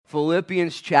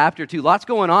Philippians chapter 2. Lots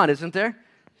going on, isn't there?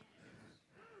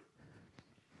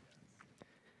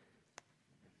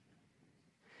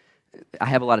 I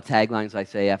have a lot of taglines I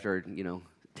say after,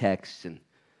 texts and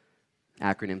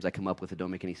acronyms I come up with that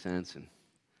don't make any sense. And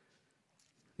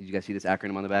did you guys see this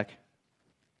acronym on the back?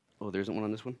 Oh, there isn't one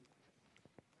on this one?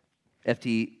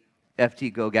 FT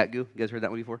Go Gat Goo. You guys heard that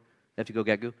one before? FT Go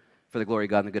Gat Goo. For the glory of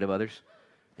God and the good of others.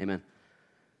 Amen.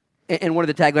 And one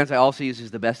of the taglines I also use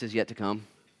is the best is yet to come.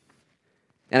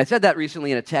 And I said that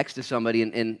recently in a text to somebody,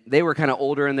 and they were kind of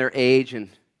older in their age, and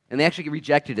they actually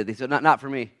rejected it. They said, not for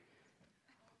me.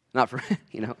 Not for,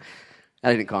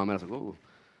 I didn't comment. I was like, whoa,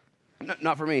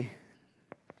 not for me.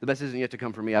 The best isn't yet to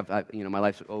come for me. My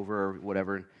life's over or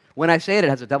whatever. When I say it, it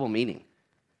has a double meaning.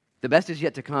 The best is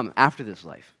yet to come after this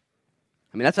life.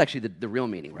 I mean, that's actually the real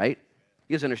meaning, right?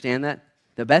 You guys understand that?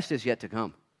 The best is yet to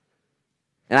come.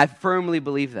 And I firmly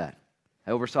believe that.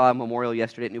 I oversaw a memorial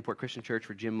yesterday at Newport Christian Church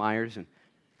for Jim Myers, and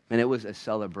it was a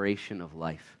celebration of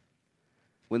life.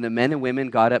 When the men and women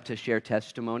got up to share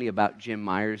testimony about Jim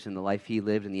Myers and the life he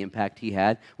lived and the impact he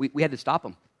had, we had to stop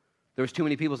them. There was too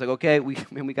many people. It's like, okay, we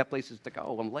got places to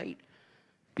go. I'm late.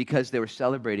 Because they were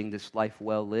celebrating this life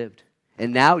well lived.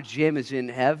 And now Jim is in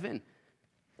heaven.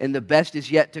 And the best is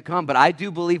yet to come. But I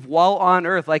do believe while on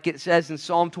earth, like it says in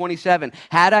Psalm 27,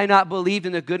 had I not believed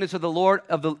in the goodness of the Lord,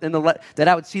 that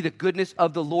I would see the goodness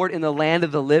of the Lord in the land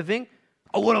of the living,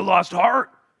 I would have lost heart.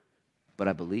 But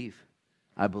I believe.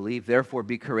 Therefore,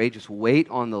 be courageous. Wait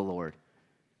on the Lord.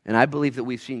 And I believe that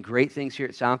we've seen great things here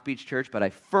at South Beach Church, but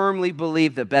I firmly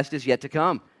believe the best is yet to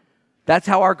come. That's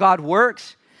how our God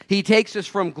works. He takes us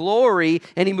from glory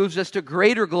and he moves us to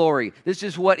greater glory. This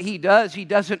is what he does. He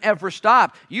doesn't ever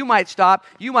stop. You might stop.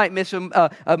 You might miss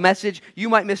a message. You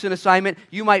might miss an assignment.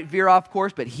 You might veer off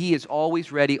course, but he is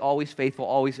always ready, always faithful,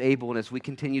 always able. And as we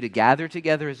continue to gather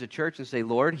together as a church and say,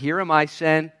 Lord, here am I,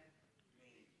 send.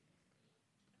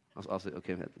 I'll say,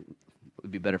 okay, it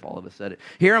would be better if all of us said it.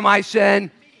 Here am I,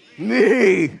 send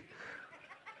me.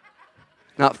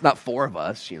 Not four of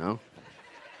us,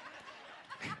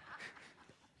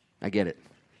 I get it.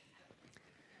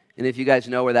 And if you guys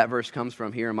know where that verse comes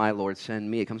from, here am I, Lord, send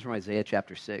me. It comes from Isaiah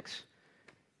chapter 6.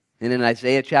 And in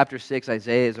Isaiah chapter 6,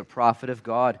 Isaiah is a prophet of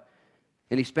God.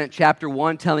 And he spent chapter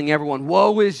 1 telling everyone,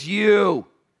 woe is you.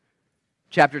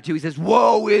 Chapter 2, he says,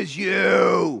 woe is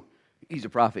you. He's a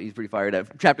prophet. He's pretty fired up.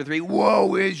 Chapter 3,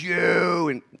 woe is you.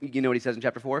 And you know what he says in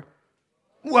chapter 4?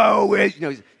 Woe is,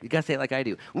 you got to say it like I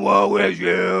do. Woe is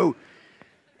you.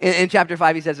 In chapter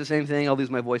 5, he says the same thing. I'll lose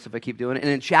my voice if I keep doing it.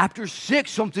 And in chapter 6,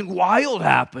 something wild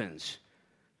happens.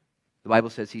 The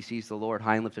Bible says he sees the Lord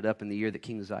high and lifted up in the year that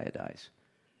King Uzziah dies.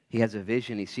 He has a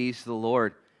vision. He sees the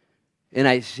Lord. And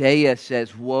Isaiah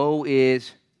says, woe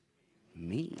is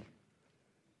me.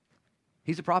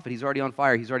 He's a prophet. He's already on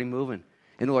fire. He's already moving.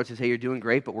 And the Lord says, hey, you're doing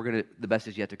great, but the best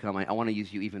is yet to come. I want to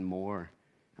use you even more,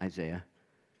 Isaiah.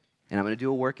 And I'm going to do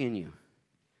a work in you.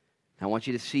 I want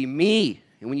you to see me.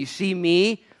 And when you see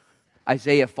me,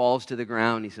 Isaiah falls to the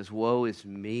ground. He says, woe is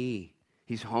me.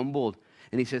 He's humbled.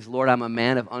 And he says, Lord, I'm a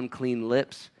man of unclean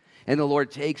lips. And the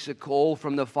Lord takes a coal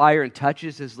from the fire and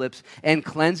touches his lips and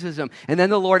cleanses him. And then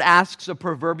the Lord asks a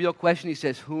proverbial question. He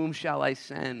says, whom shall I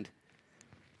send?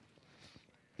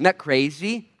 Isn't that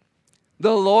crazy?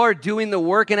 The Lord doing the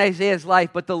work in Isaiah's life,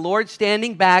 but the Lord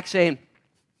standing back saying,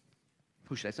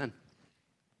 who should I send?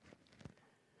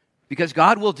 Because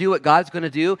God will do what God's going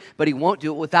to do, but he won't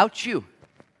do it without you.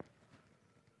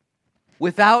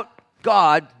 Without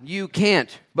God, you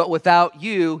can't. But without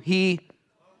you,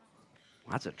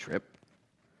 that's a trip.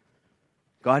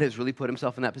 God has really put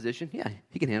himself in that position? Yeah,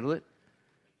 he can handle it.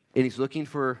 And he's looking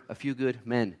for a few good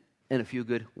men and a few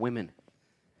good women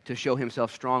to show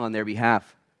himself strong on their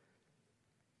behalf.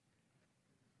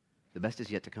 The best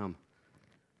is yet to come.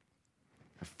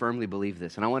 I firmly believe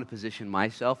this. And I want to position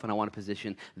myself and I want to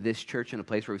position this church in a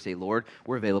place where we say, Lord,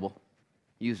 we're available.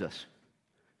 Use us.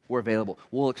 We're available.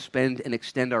 We'll expend and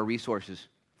extend our resources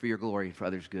for your glory and for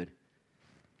others' good.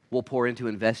 We'll pour into,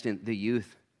 invest in the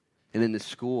youth and in the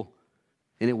school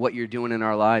and in what you're doing in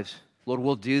our lives. Lord,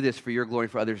 we'll do this for your glory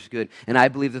and for others' good. And I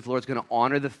believe that the Lord's going to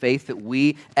honor the faith that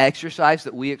we exercise,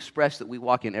 that we express, that we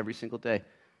walk in every single day.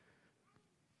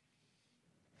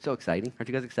 So exciting. Aren't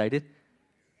you guys excited?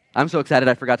 I'm so excited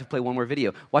I forgot to play one more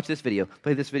video. Watch this video.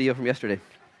 Play this video from yesterday.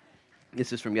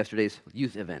 This is from yesterday's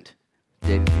youth event.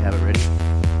 Dave, if you have it ready.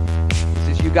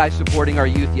 This is you guys supporting our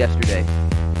youth yesterday.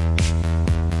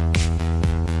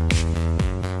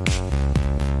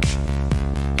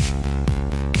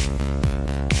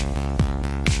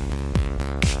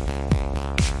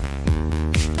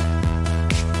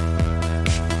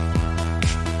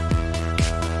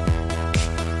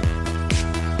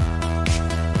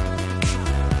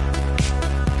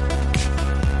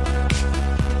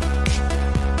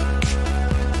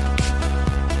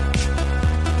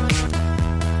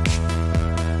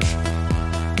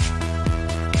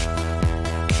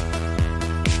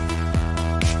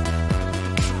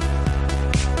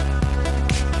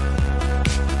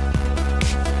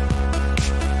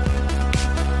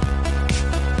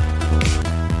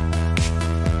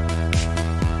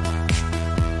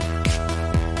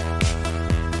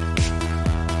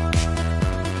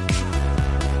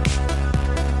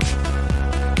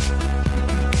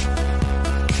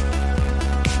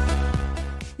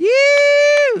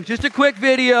 just a quick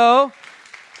video.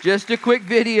 Just a quick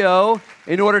video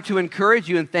in order to encourage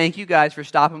you and thank you guys for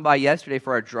stopping by yesterday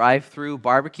for our drive-through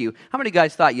barbecue. How many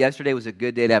guys thought yesterday was a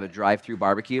good day to have a drive-through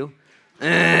barbecue?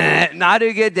 Not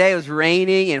a good day. It was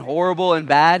raining and horrible and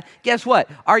bad. Guess what?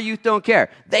 Our youth don't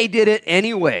care. They did it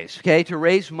anyways, okay, to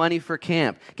raise money for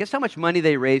camp. Guess how much money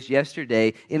they raised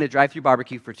yesterday in a drive-through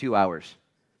barbecue for 2 hours?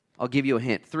 I'll give you a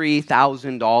hint.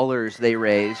 $3,000 they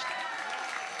raised.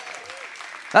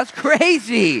 That's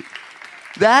crazy.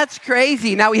 That's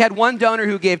crazy. Now, we had one donor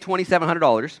who gave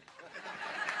 $2,700.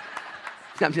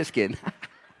 I'm just kidding.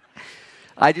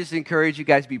 I just encourage you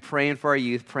guys to be praying for our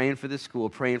youth, praying for the school,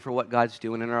 praying for what God's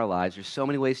doing in our lives. There's so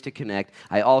many ways to connect.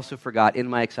 I also forgot in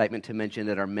my excitement to mention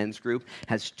that our men's group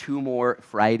has 2 more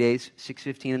Fridays,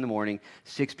 6:15 in the morning,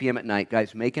 6 p.m. at night.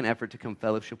 Guys, make an effort to come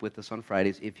fellowship with us on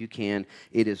Fridays if you can.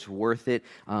 It is worth it.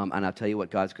 And I'll tell you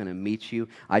what, God's going to meet you.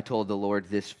 I told the Lord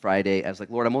this Friday, I was like,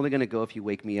 Lord, I'm only going to go if you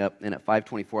wake me up. And at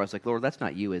 5:24, I was like, Lord, that's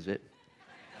not you, is it?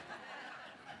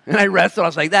 And I wrestled. I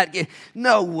was like,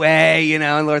 no way, you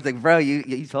know. And Lord's like, bro,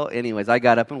 you told. Anyways, I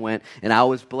got up and went, and I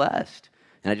was blessed.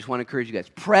 And I just want to encourage you guys,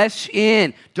 press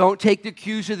in. Don't take the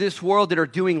cues of this world that are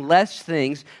doing less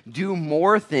things. Do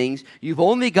more things. You've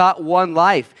only got one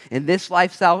life, and this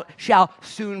life shall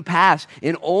soon pass,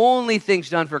 and only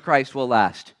things done for Christ will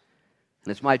last. And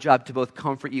it's my job to both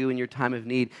comfort you in your time of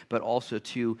need, but also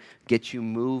to get you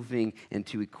moving and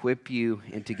to equip you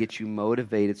and to get you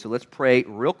motivated. So let's pray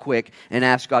real quick and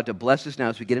ask God to bless us now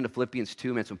as we get into Philippians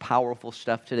 2. Man, some powerful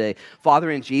stuff today.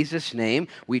 Father, in Jesus' name,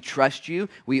 we trust you,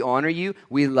 we honor you,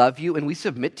 we love you, and we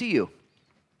submit to you.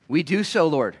 We do so,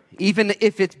 Lord, even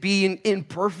if it's being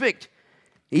imperfect.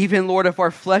 Even, Lord, if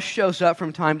our flesh shows up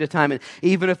from time to time, and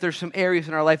even if there's some areas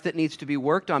in our life that needs to be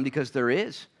worked on, because there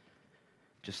is.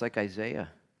 Just like Isaiah,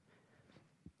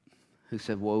 who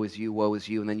said, woe is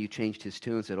you, and then you changed his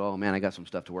tune and said, oh man, I got some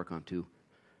stuff to work on too.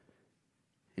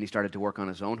 And he started to work on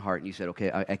his own heart, and you said,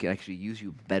 okay, I can actually use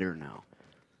you better now.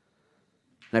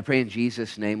 And I pray in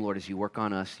Jesus' name, Lord, as you work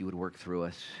on us, you would work through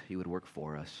us, you would work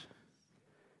for us.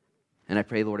 And I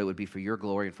pray, Lord, it would be for your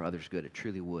glory and for others' good. It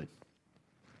truly would.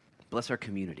 Bless our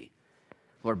community.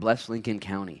 Lord, bless Lincoln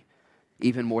County,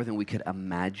 even more than we could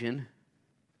imagine,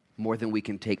 more than we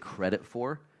can take credit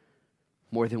for,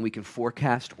 more than we can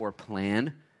forecast or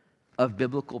plan, of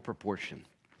biblical proportion.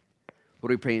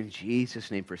 Lord, we pray in Jesus'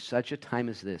 name for such a time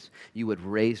as this, you would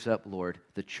raise up, Lord,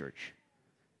 the church.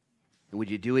 And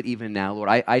would you do it even now, Lord?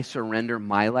 I surrender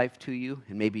my life to you,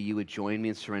 and maybe you would join me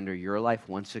and surrender your life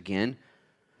once again.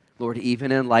 Lord,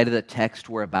 even in light of the text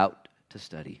we're about to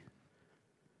study,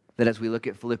 that as we look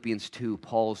at Philippians 2,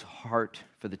 Paul's heart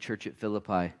for the church at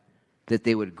Philippi, that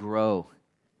they would grow,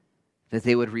 that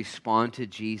they would respond to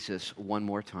Jesus one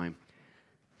more time.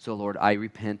 So, Lord, I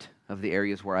repent of the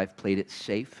areas where I've played it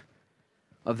safe,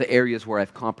 of the areas where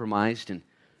I've compromised and,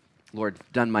 Lord,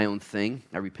 done my own thing.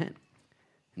 I repent.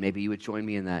 And maybe you would join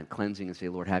me in that cleansing and say,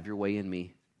 Lord, have your way in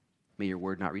me. May your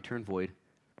word not return void,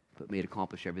 but may it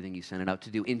accomplish everything you sent it out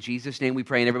to do. In Jesus' name we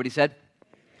pray, and everybody said,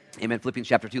 Amen. Philippians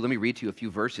chapter 2. Let me read to you a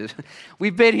few verses.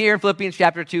 We've been here in Philippians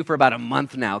chapter 2 for about a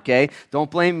month now, okay?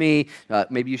 Don't blame me.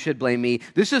 Maybe you should blame me.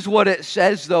 This is what it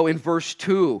says, though, in verse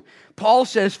 2. Paul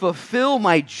says, fulfill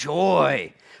my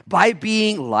joy by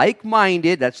being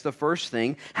like-minded, that's the first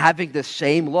thing, having the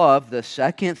same love, the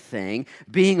second thing,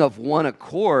 being of one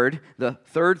accord, the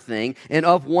third thing, and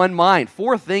of one mind.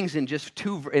 4 things in just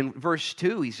in verse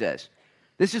 2, he says.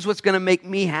 This is what's going to make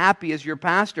me happy as your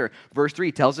pastor. Verse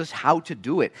 3 tells us how to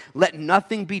do it. Let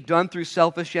nothing be done through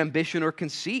selfish ambition or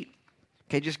conceit.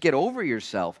 Okay, just get over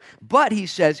yourself. But, he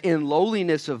says, in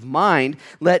lowliness of mind,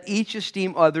 let each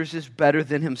esteem others as better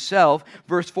than himself.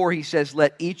 Verse 4, he says,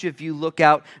 let each of you look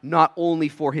out not only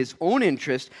for his own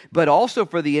interest, but also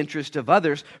for the interest of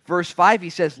others. Verse 5, he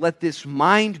says, let this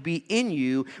mind be in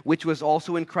you, which was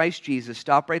also in Christ Jesus.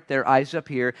 Stop right there, eyes up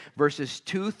here. Verses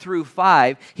 2 through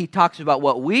 5, he talks about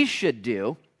what we should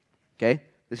do. Okay,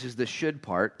 this is the should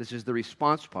part. This is the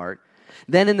response part.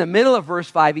 Then in the middle of verse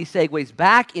 5, he segues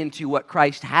back into what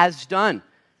Christ has done.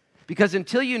 Because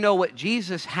until you know what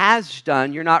Jesus has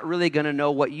done, you're not really going to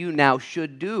know what you now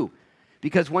should do.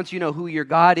 Because once you know who your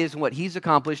God is and what he's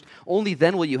accomplished, only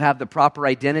then will you have the proper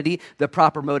identity, the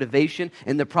proper motivation,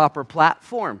 and the proper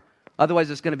platform. Otherwise,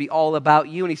 it's going to be all about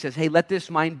you. And he says, hey, let this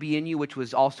mind be in you, which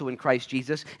was also in Christ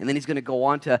Jesus. And then he's going to go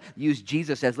on to use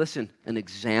Jesus as, listen, an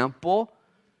example,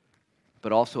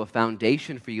 but also a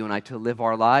foundation for you and I to live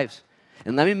our lives.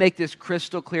 And let me make this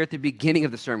crystal clear at the beginning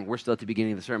of the sermon. We're still at the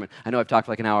beginning of the sermon. I know I've talked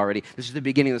for like an hour already. This is the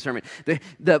beginning of the sermon.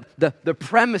 The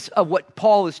premise of what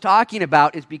Paul is talking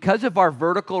about is because of our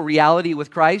vertical reality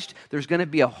with Christ, there's going to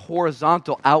be a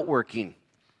horizontal outworking.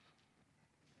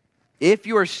 If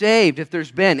you are saved, if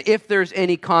there's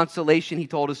any consolation, he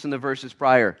told us in the verses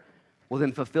prior, well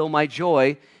then fulfill my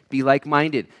joy, be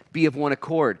like-minded, be of one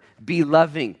accord, be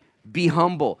loving, be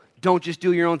humble. Don't just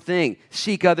do your own thing.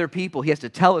 Seek other people. He has to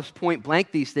tell us point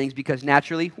blank these things because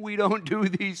naturally we don't do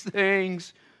these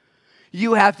things.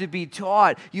 You have to be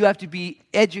taught. You have to be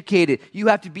educated. You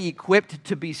have to be equipped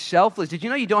to be selfless. Did you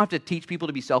know you don't have to teach people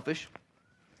to be selfish?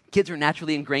 Kids are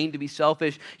naturally ingrained to be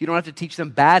selfish. You don't have to teach them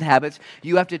bad habits.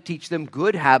 You have to teach them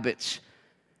good habits.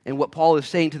 And what Paul is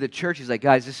saying to the church is like,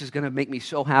 guys, this is going to make me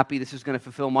so happy. This is going to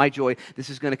fulfill my joy. This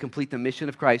is going to complete the mission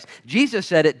of Christ. Jesus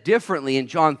said it differently in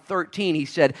John 13. He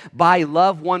said, by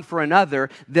love one for another,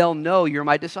 they'll know you're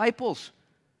my disciples.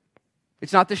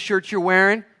 It's not the shirt you're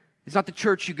wearing. It's not the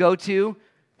church you go to.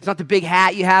 It's not the big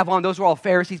hat you have on. Those were all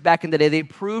Pharisees back in the day. They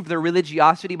proved their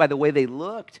religiosity by the way they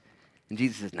looked. And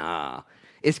Jesus says, nah,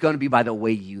 it's going to be by the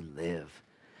way you live.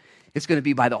 It's going to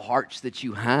be by the hearts that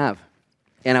you have.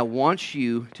 And I want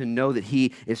you to know that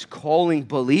he is calling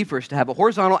believers to have a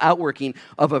horizontal outworking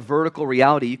of a vertical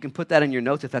reality. You can put that in your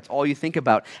notes if that's all you think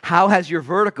about. How has your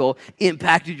vertical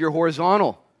impacted your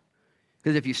horizontal?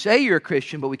 Because if you say you're a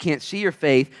Christian, but we can't see your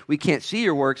faith, we can't see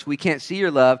your works, we can't see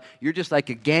your love, you're just like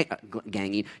a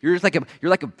ganging. You're like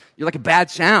a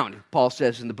bad sound, Paul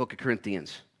says in the book of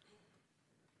Corinthians.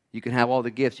 You can have all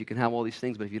the gifts, you can have all these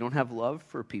things, but if you don't have love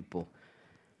for people.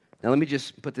 Now let me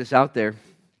just put this out there,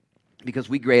 because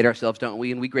we grade ourselves, don't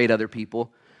we? And we grade other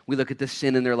people. We look at the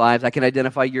sin in their lives. I can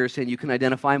identify your sin, you can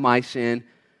identify my sin.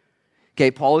 Okay,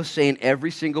 Paul is saying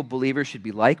every single believer should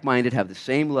be like-minded, have the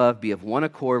same love, be of one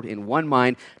accord, in one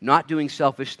mind, not doing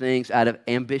selfish things out of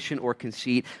ambition or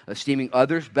conceit, esteeming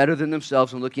others better than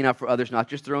themselves and looking out for others, not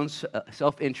just their own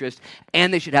self-interest,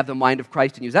 and they should have the mind of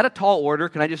Christ in you. Is that a tall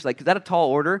order? Is that a tall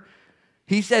order?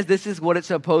 He says this is what it's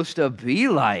supposed to be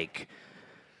like.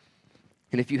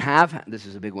 And this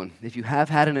is a big one, if you have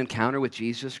had an encounter with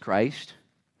Jesus Christ,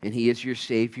 and he is your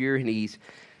Savior, and he's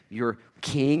your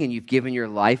King, and you've given your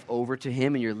life over to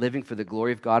him, and you're living for the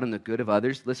glory of God and the good of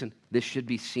others, listen, this should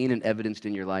be seen and evidenced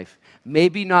in your life.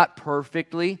 Maybe not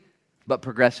perfectly, but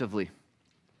progressively.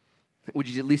 Would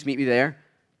you at least meet me there?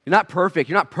 You're not perfect.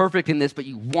 You're not perfect in this, but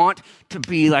you want to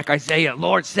be like Isaiah.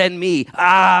 Lord, send me.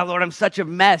 Lord, I'm such a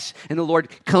mess. And the Lord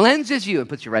cleanses you and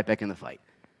puts you right back in the fight.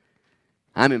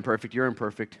 I'm imperfect. You're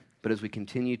imperfect. But as we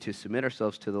continue to submit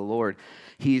ourselves to the Lord,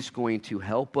 he's going to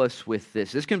help us with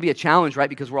this. This can be a challenge, right?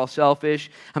 Because we're all selfish.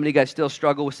 How many of you guys still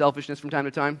struggle with selfishness from time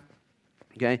to time?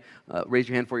 Okay. Raise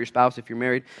your hand for your spouse if you're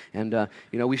married. And,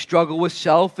 we struggle with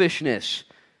selfishness.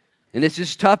 And this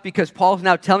is tough because Paul's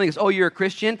now telling us, oh, you're a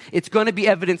Christian? It's going to be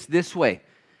evidenced this way.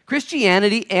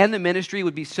 Christianity and the ministry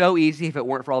would be so easy if it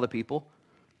weren't for all the people.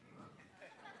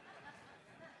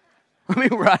 I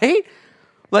mean, right?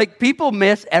 Like, people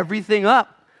mess everything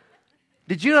up.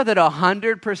 Did you know that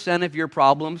 100% of your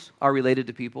problems are related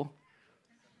to people?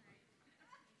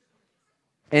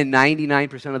 And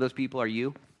 99% of those people are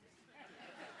you?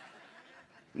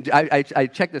 I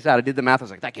checked this out. I did the math. I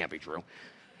was like, that can't be true.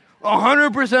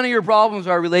 100% of your problems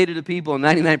are related to people, and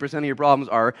 99% of your problems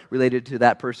are related to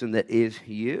that person that is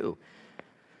you.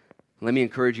 Let me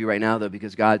encourage you right now, though,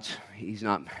 because this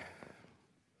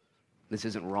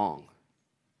isn't wrong.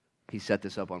 He set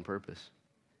this up on purpose.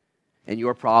 And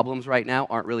your problems right now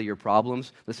aren't really your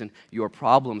problems. Listen, your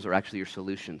problems are actually your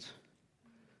solutions.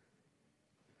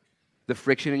 The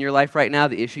friction in your life right now,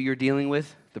 the issue you're dealing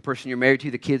with, the person you're married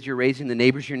to, the kids you're raising, the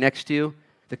neighbors you're next to,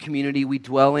 the community we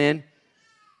dwell in,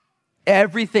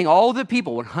 everything, all the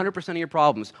people, 100% of your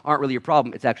problems aren't really your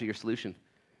problem. It's actually your solution.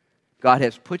 God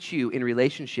has put you in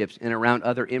relationships and around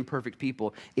other imperfect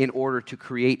people in order to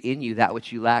create in you that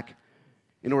which you lack,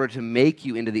 in order to make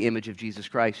you into the image of Jesus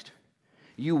Christ.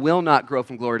 You will not grow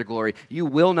from glory to glory. You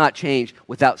will not change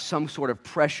without some sort of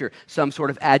pressure, some sort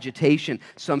of agitation,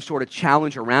 some sort of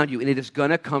challenge around you, and it is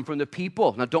going to come from the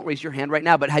people. Now, don't raise your hand right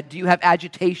now, but do you have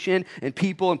agitation and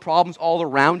people and problems all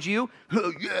around you?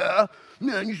 Yeah,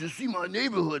 man, you should see my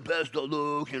neighborhood, Pastor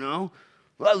Luke,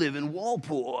 I live in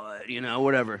Walport,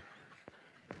 whatever.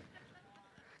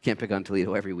 Can't pick on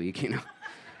Toledo every week,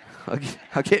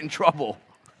 I'll get in trouble.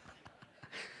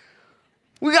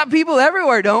 We got people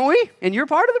everywhere, don't we? And you're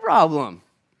part of the problem.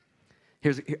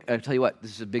 I'll tell you what,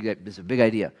 this is a big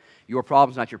idea. Your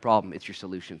problem's not your problem, it's your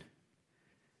solution.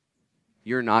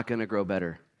 You're not going to grow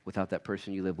better without that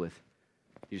person you live with.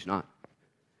 You're just not.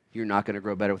 You're not going to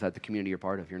grow better without the community you're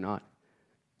part of. You're not.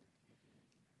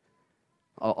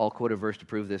 I'll quote a verse to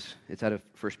prove this. It's out of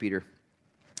 1 Peter.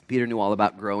 Peter knew all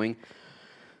about growing.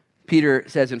 Peter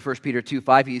says in 1 Peter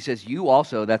 2:5, he says, you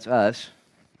also, that's us,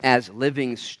 as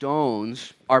living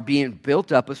stones, are being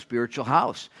built up a spiritual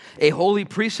house, a holy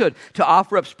priesthood to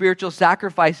offer up spiritual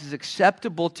sacrifices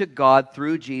acceptable to God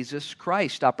through Jesus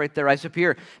Christ. Stop right there, eyes up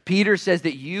here. Peter says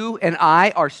that you and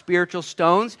I are spiritual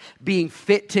stones being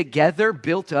fit together,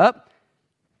 built up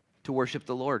to worship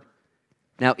the Lord.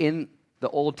 Now, in the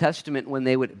Old Testament, when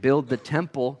they would build the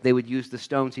temple, they would use the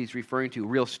stones he's referring to,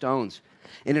 real stones.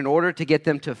 And in order to get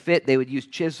them to fit, they would use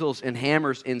chisels and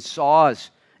hammers and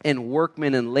saws and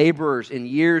workmen and laborers and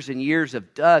years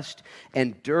of dust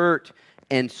and dirt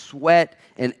and sweat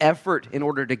and effort in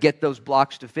order to get those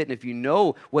blocks to fit. And if you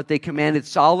know what they commanded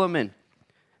Solomon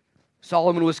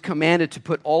was commanded to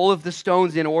put all of the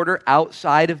stones in order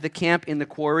outside of the camp in the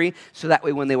quarry, so that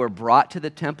way when they were brought to the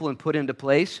temple and put into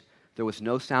place, there was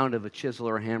no sound of a chisel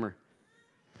or a hammer.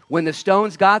 When the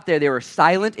stones got there, they were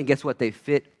silent, and guess what? They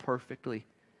fit perfectly.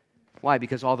 Why?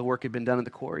 Because all the work had been done in the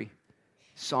quarry.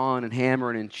 Sawing and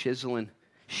hammering and chiseling,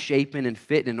 shaping and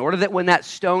fitting. In order that when that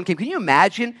stone came, can you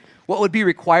imagine what would be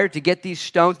required to get these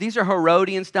stones? These are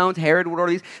Herodian stones. Herod would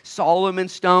order these. Solomon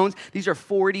stones. These are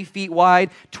 40 feet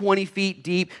wide, 20 feet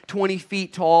deep, 20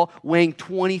 feet tall, weighing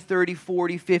 20, 30,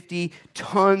 40, 50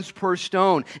 tons per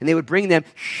stone. And they would bring them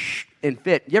and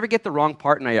fit. You ever get the wrong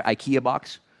part in an IKEA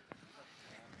box?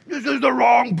 This is the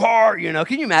wrong part, you know.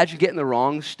 Can you imagine getting the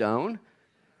wrong stone?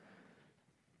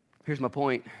 Here's my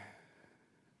point.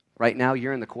 Right now,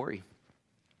 you're in the quarry.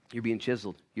 You're being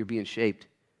chiseled. You're being shaped.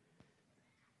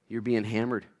 You're being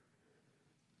hammered.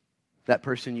 That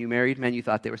person you married, man, you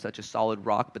thought they were such a solid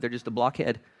rock, but they're just a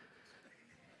blockhead.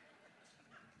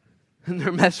 And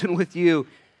they're messing with you.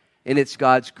 And it's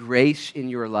God's grace in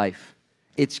your life.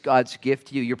 It's God's gift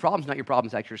to you. Your problem's not your problem,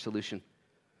 it's actually your solution.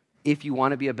 If you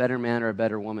want to be a better man or a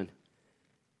better woman.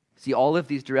 See, all of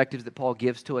these directives that Paul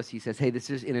gives to us, he says, hey, this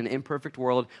is in an imperfect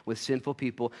world with sinful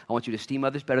people. I want you to esteem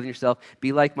others better than yourself,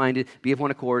 be like-minded, be of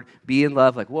one accord, be in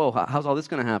love. Like, whoa, how's all this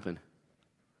going to happen?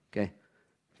 Okay,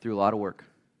 through a lot of work.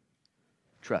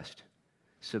 Trust,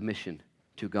 submission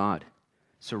to God,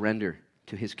 surrender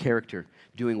to his character,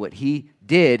 doing what he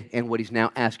did and what he's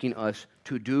now asking us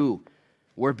to do.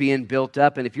 We're being built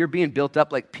up, and if you're being built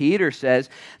up like Peter says,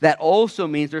 that also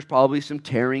means there's probably some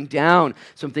tearing down,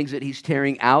 some things that he's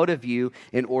tearing out of you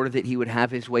in order that he would have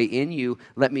his way in you.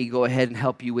 Let me go ahead and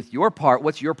help you with your part.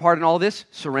 What's your part in all this?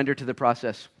 Surrender to the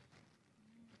process.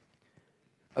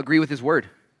 Agree with his word.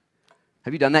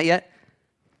 Have you done that yet?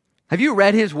 Have you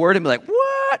read his word and be like,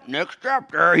 what? Next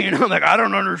chapter, you know, like I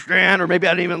don't understand, or maybe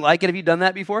I didn't even like it. Have you done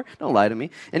that before? Don't lie to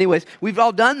me. Anyways, we've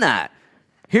all done that.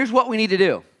 Here's what we need to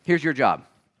do. Here's your job.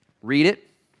 Read it,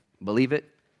 believe it,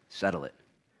 settle it.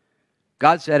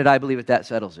 God said it, I believe it, that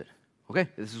settles it. Okay,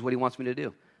 this is what he wants me to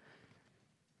do.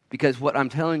 Because what I'm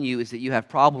telling you is that you have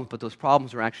problems, but those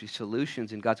problems are actually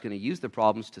solutions, and God's going to use the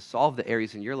problems to solve the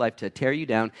areas in your life to tear you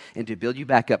down and to build you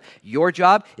back up. Your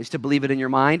job is to believe it in your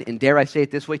mind, and dare I say it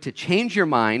this way, to change your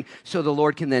mind so the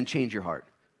Lord can then change your heart.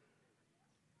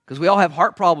 Because we all have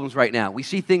heart problems right now. We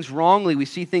see things wrongly. We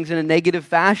see things in a negative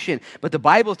fashion. But the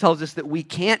Bible tells us that we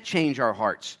can't change our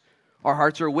hearts. Our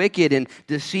hearts are wicked and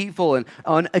deceitful and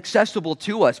inaccessible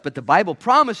to us. But the Bible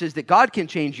promises that God can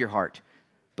change your heart.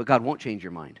 But God won't change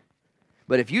your mind.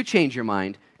 But if you change your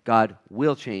mind, God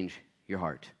will change your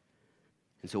heart.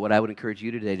 And so what I would encourage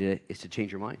you today is to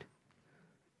change your mind.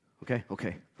 Okay?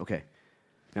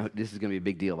 Now, this is going to be a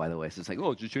big deal, by the way. So it's like,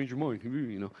 oh, just change your mind.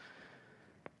 You know.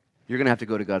 You're going to have to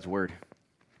go to God's word.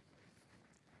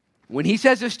 When he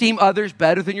says esteem others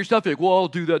better than yourself, you're like, well, I'll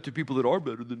do that to people that are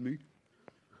better than me.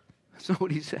 That's not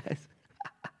what he says.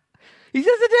 He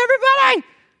says it to everybody.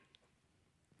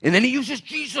 And then he uses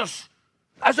Jesus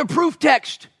as a proof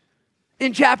text.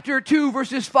 In chapter 2,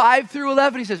 verses 5 through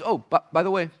 11, he says, oh, by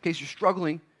the way, in case you're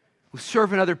struggling with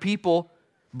serving other people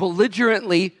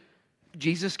belligerently,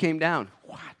 Jesus came down.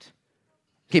 What?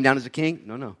 Came down as a king?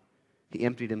 No. He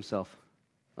emptied himself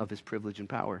of his privilege and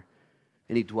power,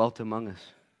 and he dwelt among us,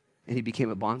 and he became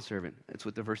a bondservant. That's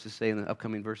what the verses say in the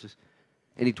upcoming verses.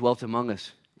 And he dwelt among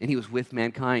us, and he was with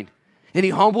mankind, and he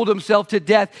humbled himself to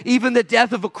death, even the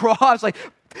death of a cross. Like,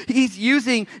 he's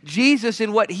using Jesus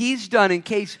in what he's done in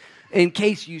case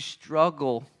you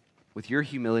struggle with your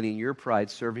humility and your pride,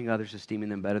 serving others, esteeming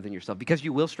them better than yourself, because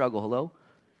you will struggle. Hello?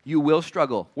 You will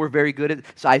struggle. We're very good at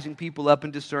sizing people up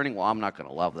and discerning, well, I'm not going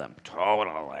to love them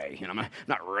totally. You know, I'm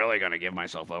not really going to give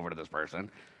myself over to this person.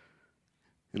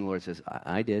 And the Lord says,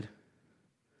 I did.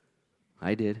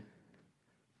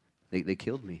 They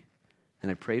killed me,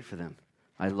 and I prayed for them.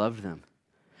 I loved them.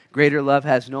 Greater love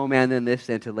has no man than this,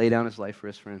 than to lay down his life for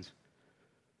his friends.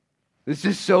 This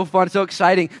is so fun, so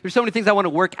exciting. There's so many things I want to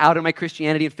work out in my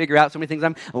Christianity and figure out. So many things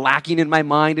I'm lacking in my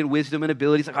mind and wisdom and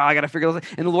abilities. Like, I got to figure those out.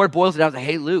 And the Lord boils it down. He's like,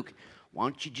 hey, Luke, why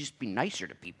don't you just be nicer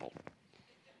to people?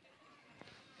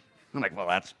 I'm like, well,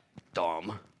 that's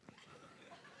dumb. And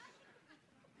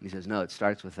he says, no, it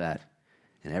starts with that.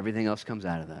 And everything else comes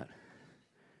out of that.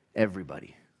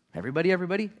 Everybody. Everybody,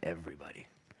 everybody, everybody.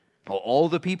 All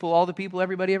the people,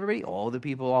 everybody, everybody. All the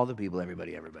people,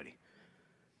 everybody, everybody.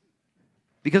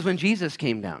 Because when Jesus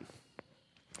came down,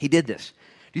 he did this.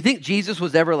 Do you think Jesus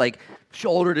was ever like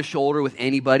shoulder to shoulder with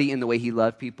anybody in the way he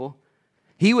loved people?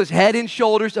 He was head and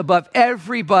shoulders above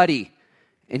everybody.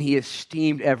 And he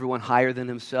esteemed everyone higher than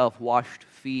himself, washed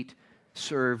feet,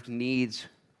 served needs.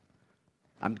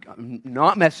 I'm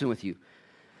not messing with you.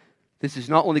 This is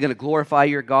not only going to glorify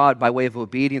your God by way of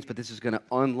obedience, but this is going to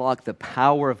unlock the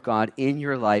power of God in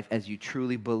your life as you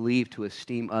truly believe to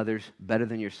esteem others better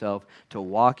than yourself, to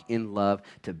walk in love,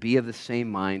 to be of the same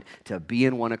mind, to be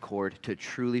in one accord, to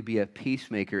truly be a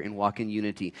peacemaker and walk in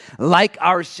unity, like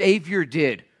our Savior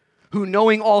did, who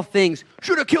knowing all things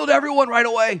should have killed everyone right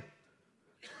away.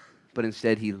 But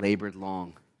instead, he labored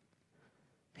long.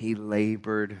 He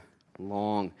labored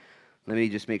long. Let me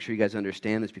just make sure you guys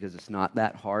understand this because it's not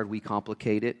that hard. We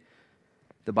complicate it.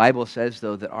 The Bible says,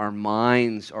 though, that our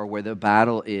minds are where the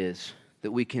battle is,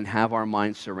 that we can have our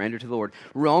minds surrender to the Lord.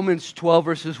 Romans 12,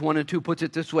 verses 1 and 2 puts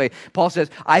it this way. Paul says,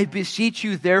 I beseech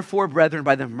you, therefore, brethren,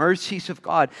 by the mercies of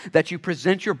God, that you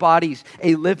present your bodies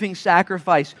a living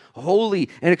sacrifice, holy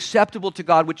and acceptable to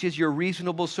God, which is your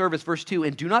reasonable service. Verse 2,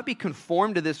 and do not be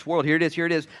conformed to this world. Here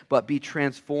it is, but be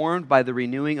transformed by the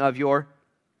renewing of your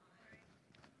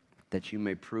that you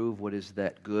may prove what is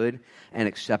that good and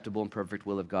acceptable and perfect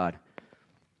will of God.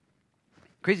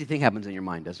 Crazy thing happens in your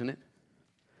mind, doesn't it?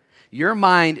 Your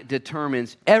mind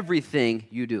determines everything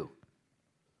you do.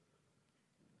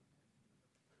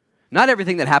 Not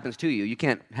everything that happens to you. You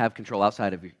can't have control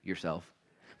outside of yourself.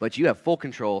 But you have full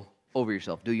control over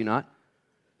yourself, do you not?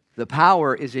 The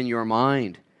power is in your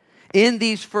mind. In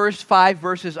these first 5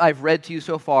 verses I've read to you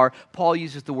so far, Paul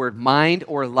uses the word mind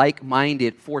or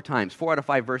like-minded 4 times, 4 out of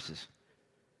 5 verses.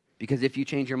 Because if you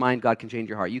change your mind, God can change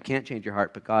your heart. You can't change your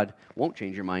heart, but God won't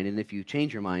change your mind. And if you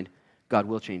change your mind, God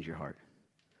will change your heart.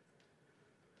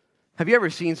 Have you ever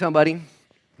seen somebody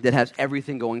that has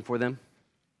everything going for them?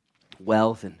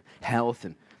 Wealth and health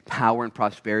and power and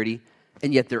prosperity,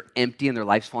 and yet they're empty and their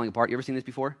life's falling apart. You ever seen this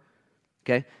before?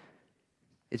 Okay?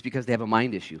 It's because they have a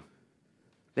mind issue.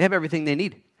 They have everything they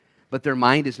need, but their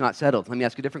mind is not settled. Let me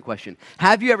ask you a different question.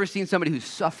 Have you ever seen somebody who's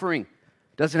suffering,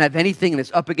 doesn't have anything, and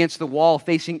is up against the wall,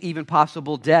 facing even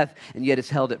possible death, and yet is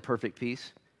held at perfect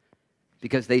peace?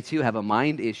 Because they too have a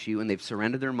mind issue, and they've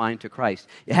surrendered their mind to Christ.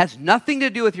 It has nothing to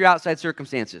do with your outside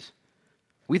circumstances.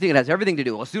 We think it has everything to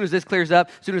do. Well, as soon as this clears up,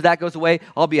 as soon as that goes away,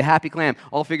 I'll be a happy clam.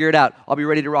 I'll figure it out. I'll be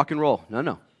ready to rock and roll.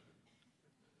 No.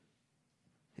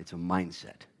 It's a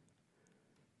mindset.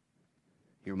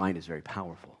 Your mind is very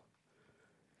powerful.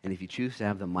 And if you choose to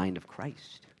have the mind of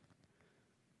Christ,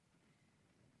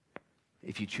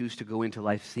 if you choose to go into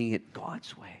life seeing it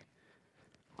God's way,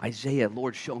 Isaiah,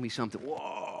 Lord, show me something.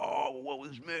 Whoa, what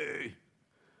was me?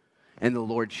 And the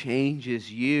Lord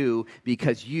changes you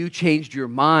because you changed your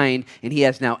mind, and He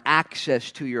has now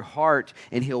access to your heart,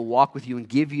 and He'll walk with you and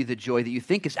give you the joy that you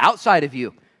think is outside of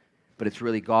you, but it's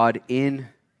really God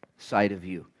inside of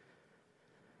you.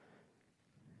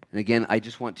 And again, I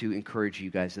just want to encourage you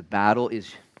guys. The battle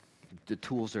is, the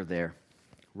tools are there,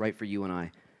 right for you and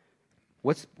I.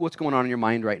 What's going on in your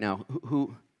mind right now?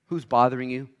 Who's bothering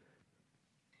you?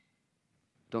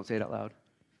 Don't say it out loud.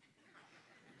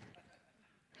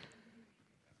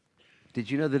 Did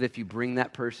you know that if you bring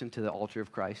that person to the altar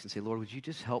of Christ and say, Lord, would you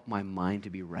just help my mind to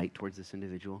be right towards this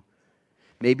individual?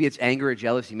 Maybe it's anger or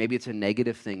jealousy. Maybe it's a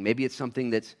negative thing. Maybe it's something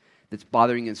that's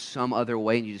bothering you in some other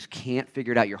way and you just can't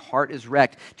figure it out. Your heart is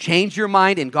wrecked. Change your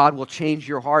mind and God will change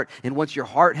your heart. And once your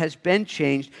heart has been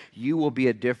changed, you will be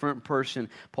a different person.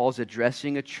 Paul's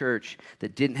addressing a church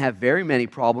that didn't have very many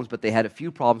problems, but they had a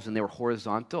few problems and they were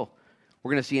horizontal.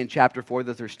 We're going to see in chapter 4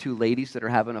 that there's 2 ladies that are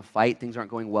having a fight. Things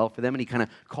aren't going well for them. And he kind of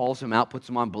calls them out, puts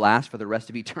them on blast for the rest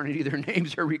of eternity. Their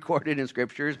names are recorded in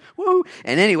scriptures. Woo!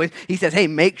 And anyways, he says, hey,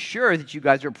 make sure that you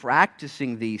guys are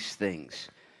practicing these things.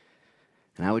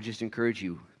 And I would just encourage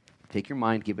you, take your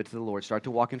mind, give it to the Lord. Start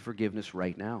to walk in forgiveness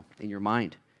right now in your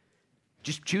mind.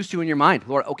 Just choose to in your mind.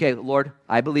 Lord, okay, Lord,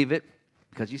 I believe it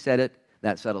because you said it.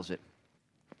 That settles it.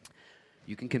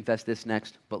 You can confess this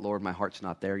next, but Lord, my heart's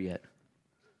not there yet.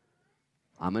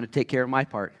 I'm going to take care of my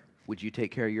part. Would you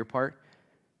take care of your part?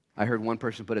 I heard one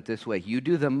person put it this way. You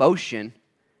do the motion,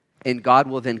 and God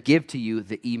will then give to you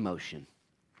the emotion.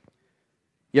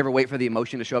 You ever wait for the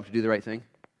emotion to show up to do the right thing?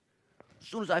 As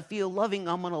soon as I feel loving,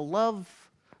 I'm going to love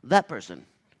that person.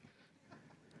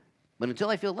 But until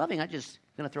I feel loving, I'm just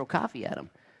going to throw coffee at them.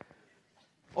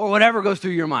 Or whatever goes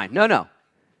through your mind. No.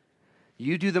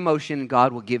 You do the motion,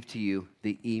 God will give to you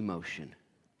the emotion.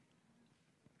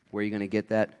 Where are you going to get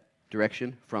that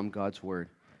direction? From God's word.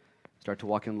 Start to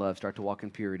walk in love. Start to walk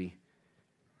in purity.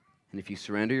 And if you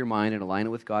surrender your mind and align it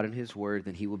with God and His word,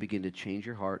 then He will begin to change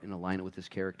your heart and align it with His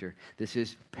character. This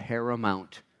is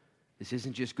paramount. This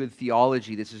isn't just good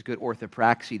theology. This is good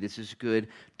orthopraxy. This is good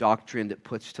doctrine that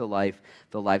puts to life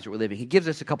the lives that we're living. He gives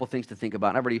us a couple things to think about.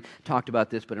 And I've already talked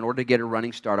about this, but in order to get a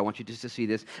running start, I want you just to see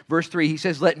this. Verse 3, he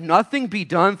says, "Let nothing be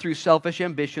done through selfish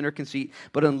ambition or conceit,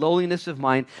 but in lowliness of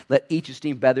mind, let each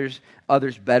esteem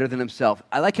others better than himself."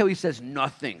 I like how he says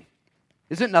nothing.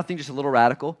 Isn't nothing just a little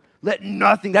radical? Let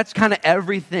nothing, that's kind of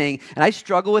everything. And I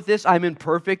struggle with this. I'm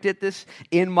imperfect at this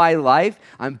in my life.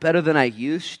 I'm better than I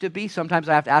used to be. Sometimes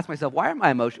I have to ask myself, what are my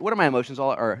emotions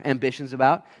or ambitions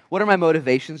about? What are my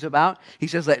motivations about? He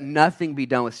says, let nothing be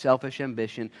done with selfish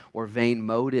ambition or vain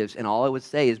motives. And all I would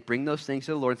say is bring those things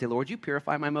to the Lord and say, Lord, would you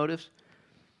purify my motives?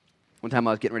 One time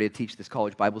I was getting ready to teach this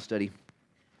college Bible study.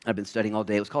 I've been studying all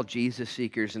day. It was called Jesus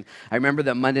Seekers. And I remember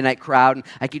the Monday night crowd, and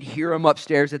I could hear them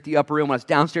upstairs at the upper room. I was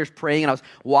downstairs praying, and I was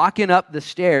walking up the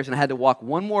stairs, and I had to walk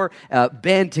one more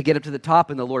bend to get up to the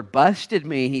top, and the Lord busted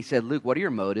me. He said, "Luke, what are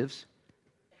your motives?"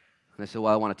 And I said,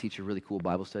 "Well, I want to teach a really cool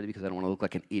Bible study because I don't want to look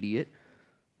like an idiot."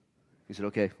 He said,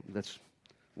 "Okay,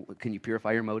 can you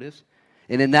purify your motives?"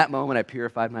 And in that moment, I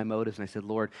purified my motives, and I said,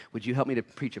 "Lord, would you help me to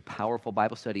preach a powerful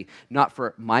Bible study, not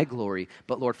for my glory,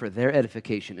 but, Lord, for their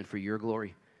edification and for your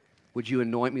glory? Would you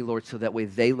anoint me, Lord, so that way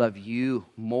they love you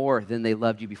more than they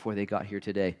loved you before they got here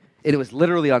today?" And it was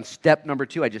literally on step number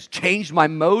 2. I just changed my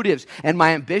motives and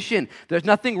my ambition. There's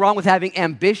nothing wrong with having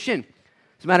ambition.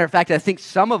 As a matter of fact, I think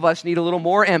some of us need a little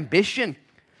more ambition.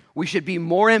 We should be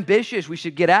more ambitious. We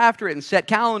should get after it and set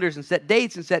calendars and set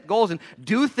dates and set goals and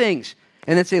do things.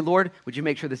 And then say, "Lord, would you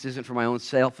make sure this isn't for my own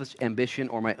selfish ambition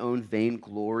or my own vain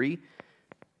glory?"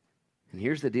 And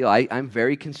here's the deal. I'm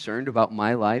very concerned about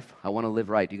my life. I want to live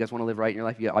right. Do you guys want to live right in your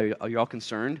life? Are you all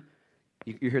concerned?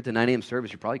 You're here at the 9 a.m.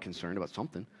 service. You're probably concerned about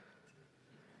something.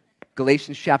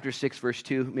 Galatians chapter 6, verse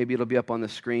 2. Maybe it'll be up on the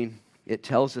screen. It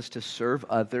tells us to serve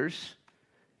others.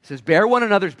 It says, "Bear one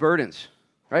another's burdens."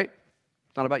 Right?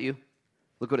 It's not about you.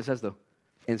 Look what it says, though.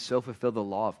 "And so fulfill the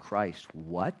law of Christ."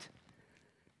 What?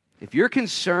 If you're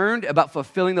concerned about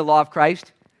fulfilling the law of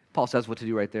Christ, Paul says what to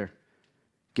do right there.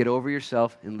 Get over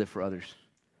yourself and live for others.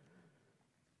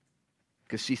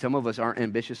 Because see, some of us aren't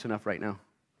ambitious enough right now.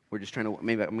 We're just trying to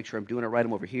make sure I'm doing it right.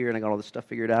 I'm over here and I got all this stuff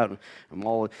figured out and I'm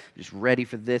all just ready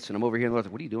for this and I'm over here and the Lord's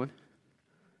like, "What are you doing?"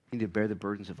 You need to bear the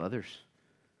burdens of others.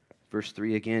 Verse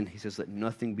 3 again, he says, "Let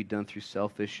nothing be done through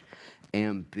selfish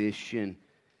ambition."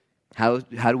 How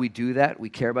do we do that? We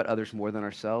care about others more than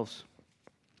ourselves.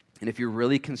 And if you're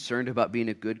really concerned about being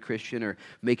a good Christian or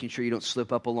making sure you don't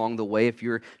slip up along the way, if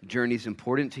your journey is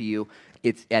important to you,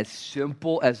 it's as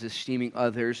simple as esteeming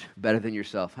others better than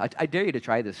yourself. I dare you to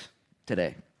try this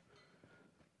today.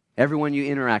 Everyone you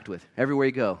interact with, everywhere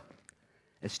you go,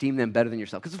 esteem them better than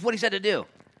yourself. Because it's what he said to do.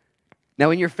 Now,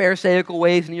 in your pharisaical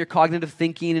ways and in your cognitive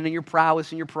thinking and in your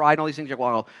prowess and your pride and all these things, you're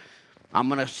like, "Well, I'm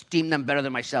going to esteem them better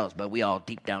than myself," but we all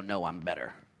deep down know I'm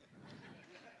better.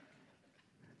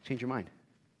 Change your mind.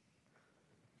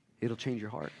 It'll change your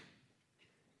heart.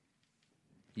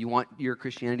 You want your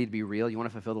Christianity to be real? You want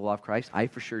to fulfill the law of Christ? I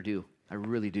for sure do. I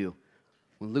really do.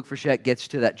 When Luke Frechette gets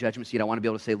to that judgment seat, I want to be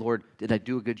able to say, "Lord, did I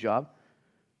do a good job?"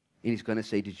 And he's going to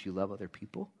say, "Did you love other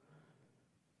people?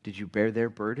 Did you bear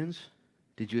their burdens?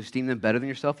 Did you esteem them better than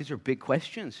yourself?" These are big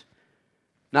questions.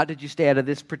 Not did you stay out of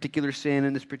this particular sin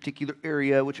in this particular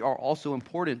area, which are also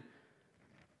important.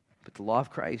 But the law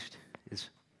of Christ is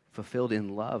fulfilled in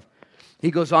love. He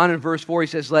goes on in verse 4, he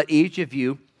says, "Let each of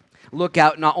you look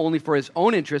out not only for his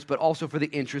own interest, but also for the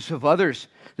interests of others."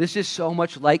 This is so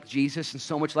much like Jesus and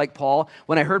so much like Paul.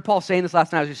 When I heard Paul saying this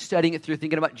last night, I was just studying it through,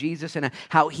 thinking about Jesus and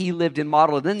how he lived and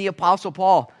modeled. And then the Apostle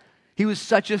Paul, he was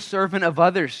such a servant of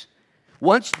others.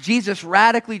 Once Jesus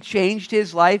radically changed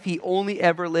his life, he only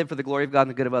ever lived for the glory of God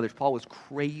and the good of others. Paul was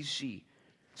crazy,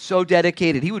 so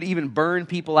dedicated. He would even burn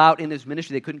people out in his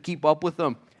ministry. They couldn't keep up with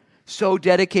him. So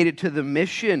dedicated to the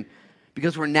mission.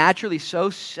 Because we're naturally so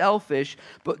selfish,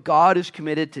 but God is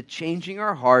committed to changing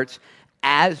our hearts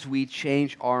as we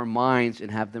change our minds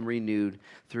and have them renewed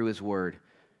through his word.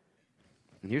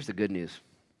 And here's the good news.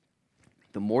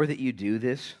 The more that you do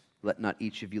this, let not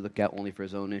each of you look out only for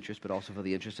his own interest, but also for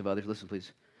the interest of others. Listen,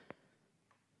 please.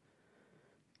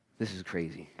 This is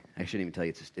crazy. I shouldn't even tell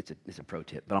you it's a pro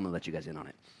tip, but I'm going to let you guys in on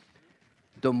it.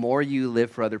 The more you live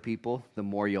for other people, the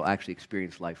more you'll actually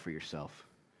experience life for yourself.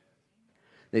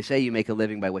 They say you make a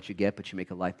living by what you get, but you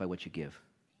make a life by what you give.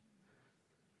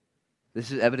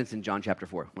 This is evidence in John chapter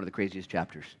 4, one of the craziest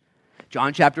chapters.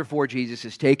 John chapter 4, Jesus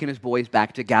has taken his boys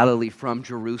back to Galilee from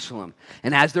Jerusalem.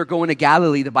 And as they're going to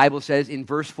Galilee, the Bible says in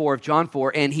verse 4 of John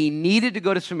 4, and he needed to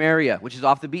go to Samaria, which is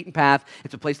off the beaten path.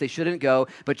 It's a place they shouldn't go.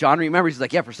 But John remembers, he's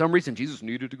like, yeah, for some reason, Jesus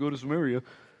needed to go to Samaria.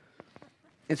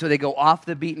 And so they go off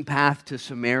the beaten path to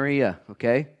Samaria,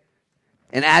 okay?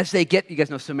 And as they get, you guys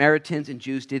know, Samaritans and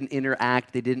Jews didn't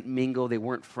interact. They didn't mingle. They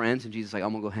weren't friends. And Jesus is like,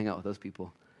 I'm going to go hang out with those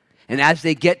people. And as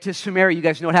they get to Samaria, you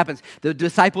guys know what happens. The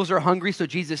disciples are hungry, so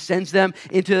Jesus sends them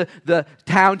into the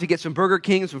town to get some Burger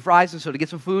King and some fries, and so to get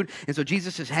some food. And so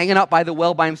Jesus is hanging out by the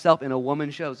well by himself, and a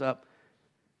woman shows up.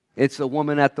 It's a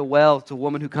woman at the well. It's a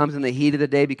woman who comes in the heat of the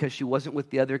day because she wasn't with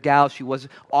the other gals. She was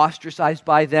ostracized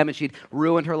by them, and she'd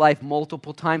ruined her life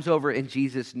multiple times over, and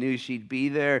Jesus knew she'd be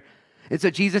there. And so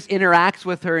Jesus interacts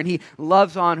with her, and he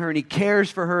loves on her, and he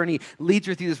cares for her, and he leads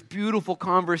her through this beautiful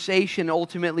conversation,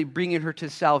 ultimately bringing her to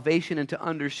salvation and to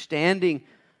understanding.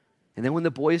 And then when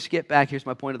the boys get back, here's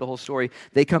my point of the whole story,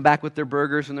 they come back with their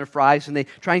burgers and their fries, and they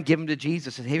try and give them to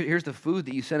Jesus. And hey, here's the food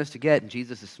that you sent us to get. And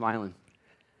Jesus is smiling.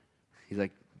 He's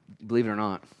like, believe it or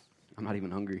not, I'm not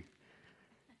even hungry.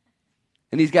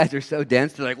 And these guys are so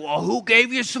dense, they're like, well, who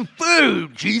gave you some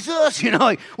food, Jesus? You know,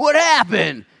 like, what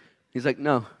happened? He's like,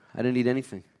 no, I didn't eat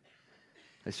anything.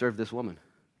 I served this woman.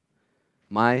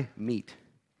 My meat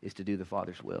is to do the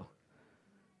Father's will.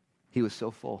 He was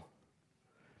so full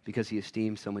because he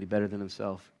esteemed somebody better than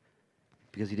himself.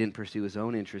 Because he didn't pursue his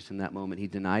own interests in that moment. He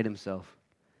denied himself.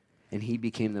 And he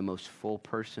became the most full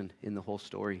person in the whole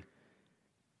story.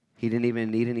 He didn't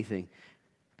even need anything.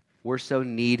 We're so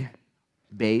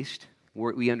need-based.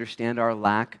 We understand our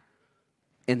lack.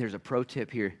 And there's a pro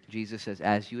tip here. Jesus says,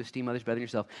 as you esteem others better than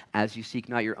yourself, as you seek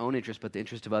not your own interest but the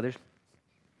interest of others,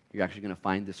 you're actually going to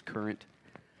find this current.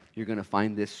 You're going to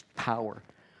find this power.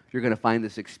 You're going to find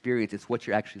this experience. It's what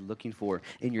you're actually looking for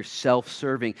in your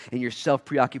self-serving, in your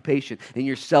self-preoccupation, in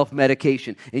your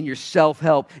self-medication, in your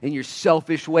self-help, in your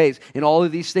selfish ways, in all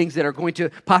of these things that are going to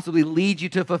possibly lead you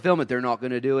to fulfillment. They're not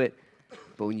going to do it.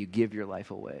 But when you give your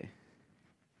life away,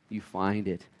 you find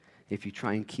it. If you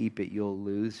try and keep it, you'll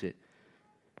lose it.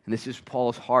 And this is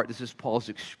Paul's heart. This is Paul's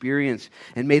experience.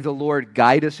 And may the Lord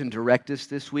guide us and direct us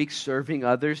this week, serving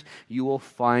others. You will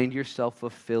find yourself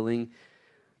fulfilling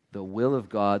the will of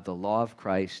God, the law of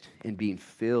Christ, and being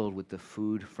filled with the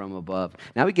food from above.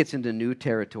 Now he gets into new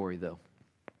territory, though.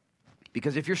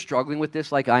 Because if you're struggling with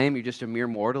this like I am, you're just a mere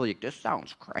mortal, you're like, this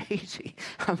sounds crazy.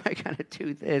 How am I going to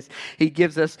do this? He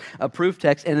gives us a proof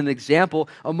text and an example,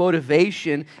 a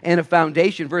motivation, and a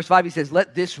foundation. Verse 5, he says,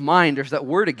 let this mind, there's that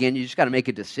word again, you just got to make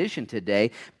a decision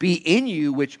today, be in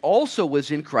you, which also was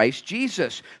in Christ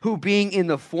Jesus, who being in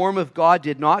the form of God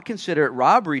did not consider it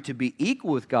robbery to be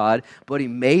equal with God, but he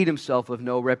made himself of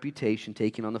no reputation,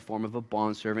 taking on the form of a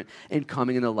bondservant and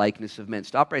coming in the likeness of men.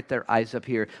 Stop right there, eyes up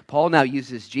here. Paul now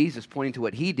uses Jesus, pointing to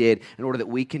what he did in order that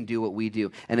we can do what we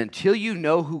do. And until you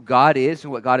know who God is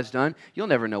and what God has done, you'll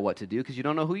never know what to do because you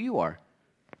don't know who you are.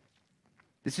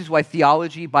 This is why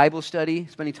theology, Bible study,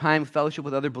 spending time, fellowship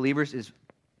with other believers is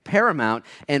paramount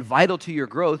and vital to your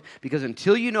growth, because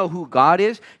until you know who God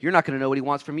is, you're not going to know what he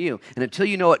wants from you. And until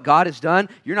you know what God has done,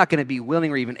 you're not going to be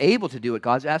willing or even able to do what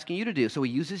God's asking you to do. So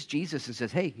he uses Jesus and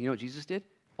says, hey, you know what Jesus did?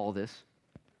 All this.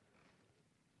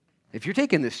 If you're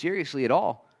taking this seriously at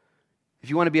all, if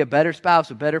you want to be a better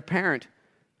spouse, a better parent,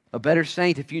 a better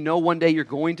saint, if you know one day you're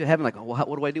going to heaven, like, oh,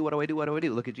 what do I do? What do I do? What do I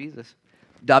do? Look at Jesus.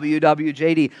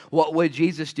 WWJD, what would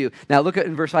Jesus do? Now look at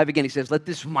in verse 5 again. He says, let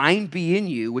this mind be in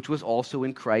you, which was also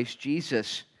in Christ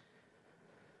Jesus.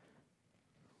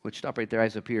 Which, stop right there,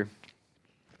 eyes up here.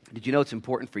 Did you know it's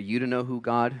important for you to know who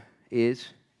God is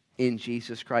in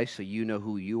Jesus Christ so you know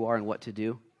who you are and what to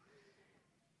do?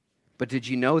 But did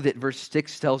you know that verse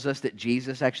 6 tells us that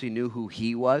Jesus actually knew who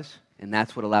he was? And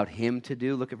that's what allowed him to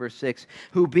do. Look at verse 6.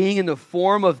 Who being in the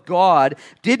form of God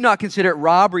did not consider it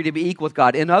robbery to be equal with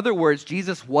God. In other words,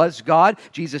 Jesus was God.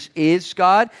 Jesus is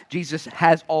God. Jesus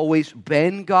has always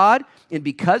been God. And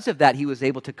because of that, he was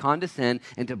able to condescend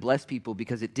and to bless people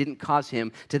because it didn't cause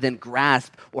him to then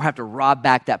grasp or have to rob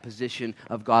back that position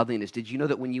of godliness. Did you know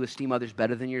that when you esteem others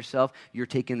better than yourself, you're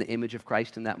taking the image of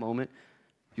Christ in that moment?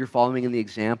 You're following in the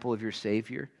example of your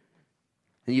Savior.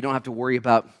 And you don't have to worry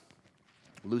about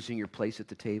losing your place at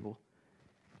the table.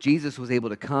 Jesus was able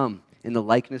to come in the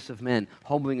likeness of men,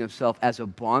 humbling himself as a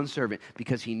bondservant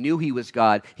because he knew he was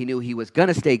God. He knew he was going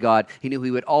to stay God. He knew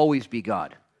he would always be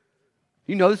God.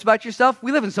 You know this about yourself?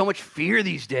 We live in so much fear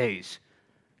these days.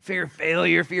 Fear of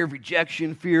failure, fear of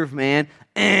rejection, fear of man.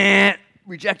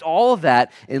 reject all of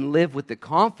that and live with the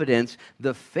confidence,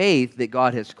 the faith that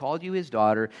God has called you his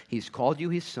daughter, he's called you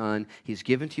his son, he's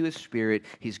given to you his spirit,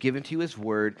 he's given to you his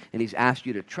word, and he's asked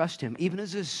you to trust him, even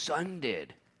as his son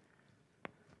did.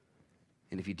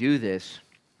 And if you do this,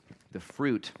 the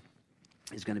fruit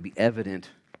is going to be evident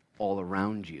all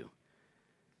around you.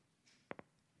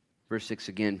 Verse 6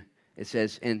 again, it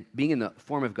says, and being in the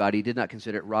form of God, he did not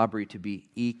consider it robbery to be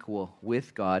equal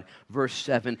with God. Verse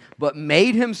 7, but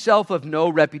made himself of no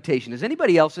reputation. Does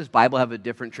anybody else's Bible have a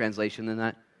different translation than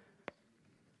that?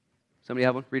 Somebody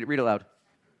have one? Read aloud.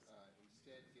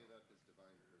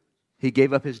 He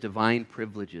gave up his divine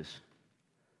privileges.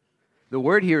 The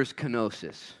word here is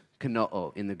kenosis,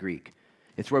 kenoo in the Greek.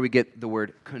 It's where we get the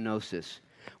word kenosis,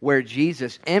 where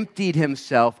Jesus emptied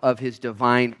himself of his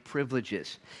divine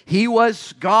privileges. He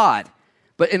was God,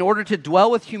 but in order to dwell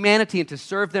with humanity and to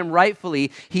serve them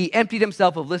rightfully, he emptied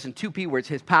himself of, listen, two P words,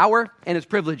 his power and his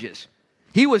privileges.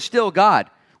 He was still God.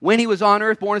 When he was on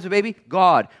earth, born as a baby,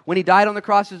 God. When he died on the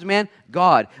cross as a man,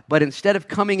 God. But instead of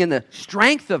coming in the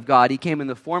strength of God, he came in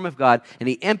the form of God, and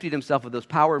he emptied himself of those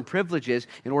power and privileges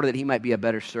in order that he might be a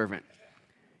better servant.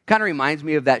 Kind of reminds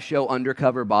me of that show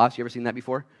Undercover Boss. You ever seen that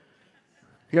before?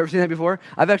 You ever seen that before?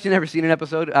 I've actually never seen an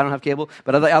episode. I don't have cable,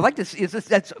 but I like to see.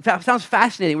 That sounds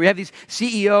fascinating. We have these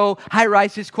CEO,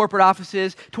 high-rises, corporate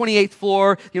offices, 28th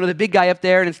floor, the big guy up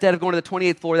there, and instead of going to the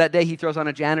 28th floor that day, he throws on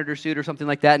a janitor suit or something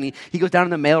like that, and he goes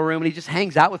down in the mailroom, and he just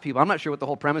hangs out with people. I'm not sure what the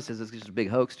whole premise is. It's just a big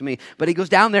hoax to me. But he goes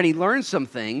down there, and he learns some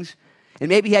things, and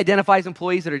maybe he identifies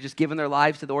employees that are just giving their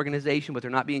lives to the organization, but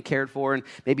they're not being cared for, and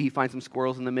maybe he finds some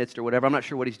squirrels in the midst or whatever. I'm not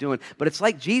sure what he's doing. But it's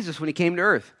like Jesus when he came to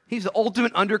earth. He's the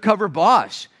ultimate undercover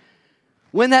boss.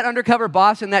 When that undercover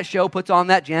boss in that show puts on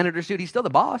that janitor suit, he's still the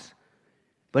boss.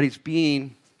 But he's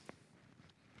being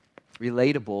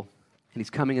relatable, and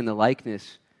he's coming in the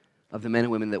likeness of the men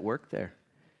and women that work there.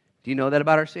 Do you know that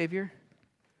about our Savior?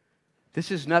 This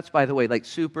is nuts, by the way, like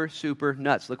super, super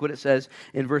nuts. Look what it says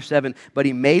in verse 7. But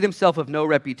he made himself of no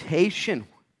reputation.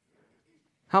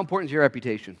 How important is your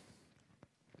reputation?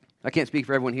 I can't speak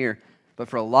for everyone here, but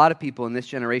for a lot of people in this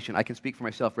generation, I can speak for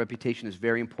myself, reputation is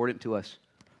very important to us.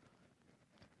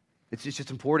 It's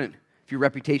just important. If your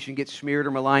reputation gets smeared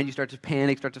or maligned, you start to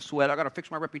panic, start to sweat. I got to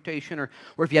fix my reputation. Or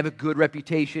if you have a good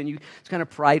reputation, it's kind of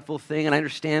a prideful thing, and I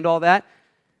understand all that.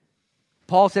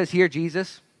 Paul says here,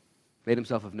 Jesus made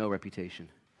himself of no reputation.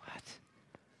 What?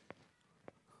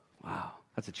 Wow,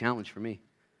 that's a challenge for me.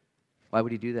 Why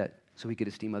would he do that? So he could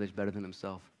esteem others better than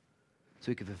himself.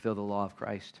 So he could fulfill the law of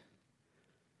Christ.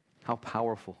 How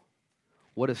powerful.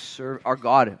 What a our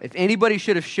God. If anybody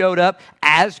should have showed up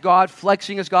as God,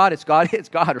 flexing as God, it's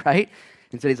God, right?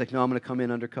 Instead, he's like, no, I'm going to come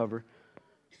in undercover.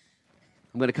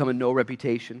 I'm going to come in no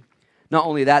reputation. Not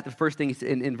only that, the first thing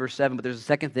in verse 7, but there's a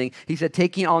second thing. He said,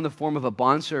 taking on the form of a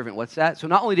bondservant. What's that? So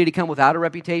not only did he come without a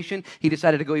reputation, he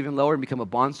decided to go even lower and become a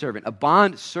bondservant. A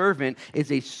bondservant is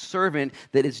a servant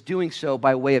that is doing so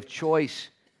by way of choice.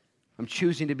 I'm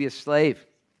choosing to be a slave.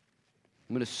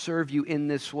 I'm going to serve you in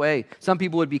this way. Some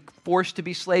people would be forced to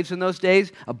be slaves in those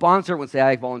days. A bondservant would say,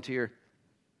 I volunteer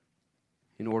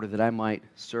in order that I might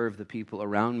serve the people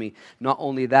around me. Not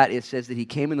only that, it says that he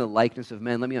came in the likeness of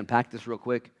men. Let me unpack this real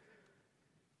quick.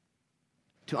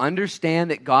 To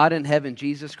understand that God in heaven,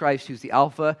 Jesus Christ, who's the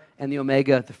Alpha and the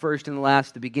Omega, the first and the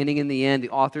last, the beginning and the end, the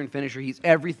author and finisher, he's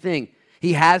everything.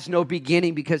 He has no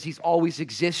beginning because he's always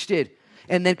existed.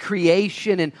 And then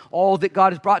creation and all that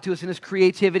God has brought to us in his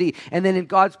creativity. And then in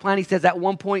God's plan, he says at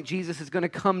one point Jesus is going to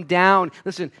come down,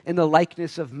 listen, in the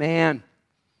likeness of man.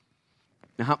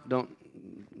 Now, don't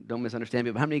misunderstand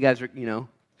me, but how many of you guys are,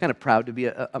 kind of proud to be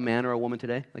a man or a woman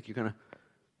today? Like you're kind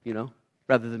of,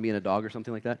 rather than being a dog or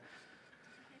something like that?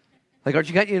 Like, aren't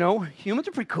you guys, humans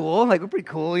are pretty cool. Like, we're pretty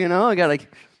cool, I got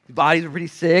bodies are pretty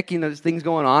sick, there's things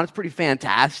going on. It's pretty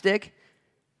fantastic.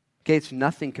 Okay, it's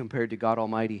nothing compared to God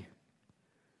Almighty.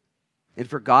 And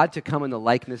for God to come in the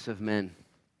likeness of men.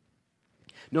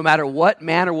 No matter what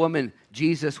man or woman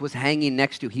Jesus was hanging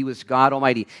next to, he was God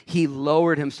Almighty. He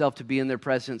lowered himself to be in their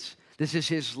presence. This is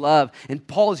his love. And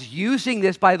Paul's using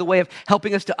this by the way of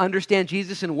helping us to understand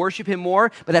Jesus and worship him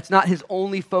more, but that's not his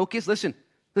only focus. Listen.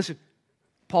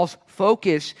 Paul's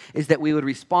focus is that we would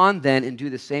respond then and do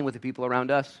the same with the people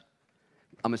around us.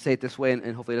 I'm going to say it this way,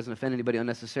 and hopefully it doesn't offend anybody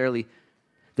unnecessarily.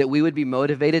 That we would be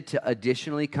motivated to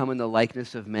additionally come in the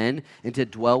likeness of men and to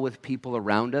dwell with people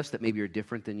around us that maybe are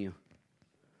different than you.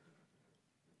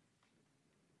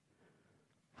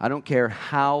 I don't care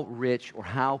how rich or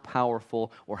how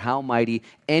powerful or how mighty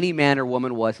any man or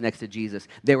woman was next to Jesus.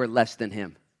 They were less than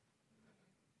him.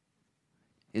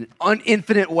 In an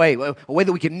infinite way, a way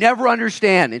that we can never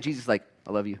understand. And Jesus is like,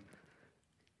 I love you.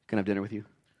 Can I have dinner with you?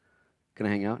 Can Can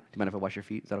I hang out? Do you mind if I wash your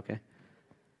feet? Is that okay?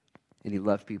 And he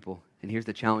loved people. And here's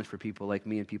the challenge for people like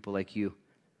me and people like you.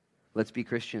 Let's be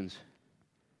Christians.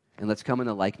 And let's come in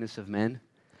the likeness of men.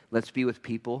 Let's be with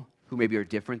people who maybe are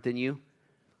different than you.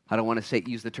 I don't want to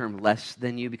use the term less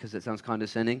than you because it sounds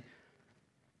condescending.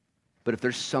 But if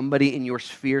there's somebody in your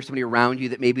sphere, somebody around you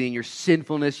that maybe in your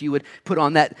sinfulness you would put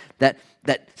on that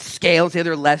scale and say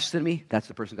they're less than me, that's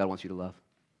the person God wants you to love.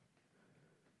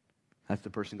 That's the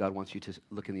person God wants you to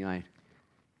look in the eye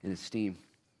and esteem.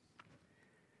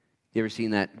 You ever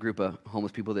seen that group of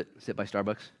homeless people that sit by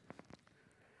Starbucks?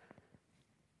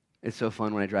 It's so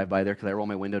fun when I drive by there because I roll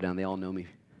my window down. They all know me.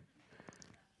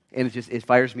 And it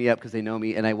fires me up because they know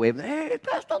me. And I wave, hey,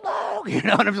 Pastor Luke!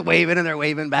 And I'm just waving and they're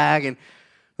waving back. And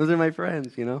those are my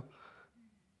friends, And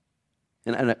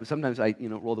sometimes I,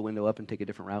 roll the window up and take a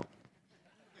different route.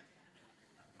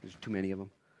 There's too many of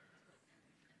them.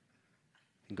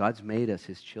 And God's made us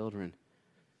his children.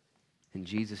 And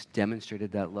Jesus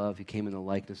demonstrated that love. He came in the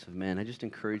likeness of man. I just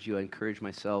encourage you, I encourage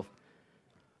myself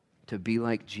to be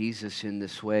like Jesus in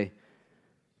this way.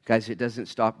 Guys, it doesn't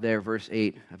stop there. Verse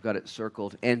 8, I've got it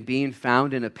circled. And being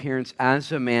found in appearance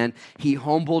as a man, he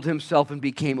humbled himself and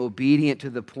became obedient to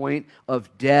the point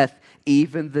of death,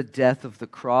 even the death of the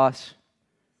cross.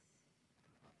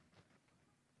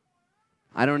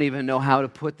 I don't even know how to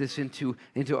put this into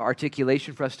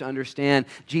articulation for us to understand.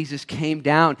 Jesus came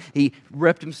down. He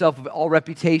ripped himself of all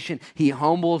reputation. He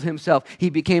humbled himself. He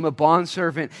became a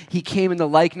bondservant. He came in the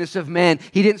likeness of man.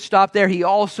 He didn't stop there. He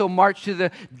also marched to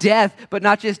the death, but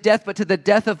not just death, but to the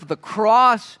death of the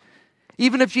cross.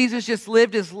 Even if Jesus just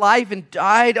lived his life and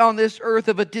died on this earth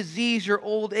of a disease or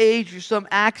old age or some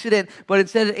accident, but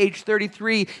instead at age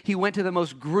 33, he went to the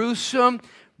most gruesome,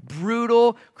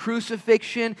 brutal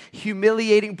crucifixion,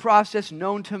 humiliating process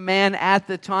known to man at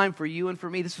the time for you and for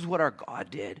me. This is what our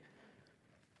God did.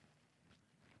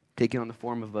 Taking on the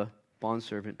form of a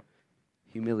bondservant,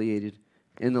 humiliated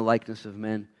in the likeness of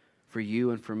men for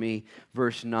you and for me.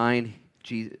 Verse 9,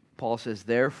 Paul says,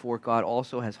 therefore God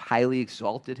also has highly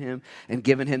exalted him and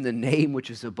given him the name which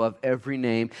is above every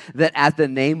name, that at the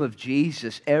name of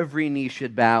Jesus every knee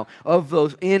should bow, of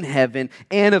those in heaven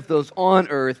and of those on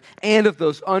earth and of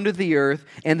those under the earth,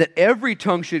 and that every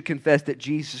tongue should confess that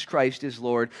Jesus Christ is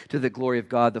Lord, to the glory of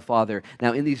God the Father.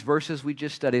 Now in these verses we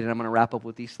just studied, and I'm going to wrap up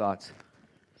with these thoughts.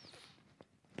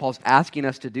 Paul's asking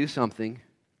us to do something,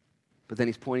 but then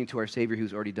he's pointing to our Savior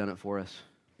who's already done it for us.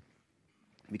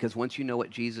 Because once you know what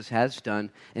Jesus has done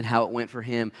and how it went for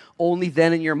him, only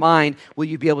then in your mind will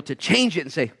you be able to change it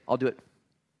and say, I'll do it.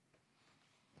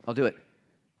 I'll do it.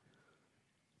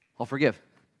 I'll forgive.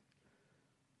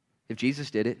 If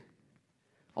Jesus did it,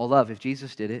 I'll love. If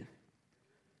Jesus did it,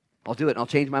 I'll do it and I'll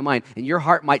change my mind. And your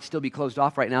heart might still be closed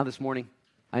off right now this morning.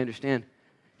 I understand.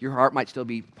 Your heart might still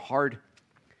be hard.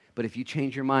 But if you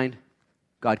change your mind,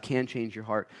 God can change your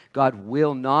heart. God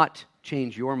will not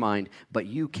change your mind, but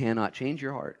you cannot change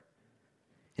your heart.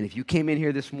 And if you came in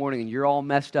here this morning and you're all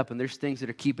messed up and there's things that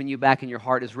are keeping you back and your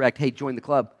heart is wrecked, hey, join the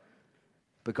club.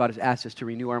 But God has asked us to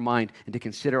renew our mind and to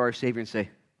consider our Savior and say,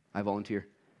 I volunteer.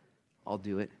 I'll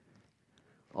do it.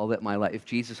 I'll let my life. If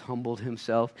Jesus humbled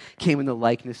himself, came in the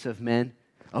likeness of men,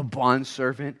 a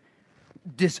bondservant,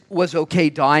 this was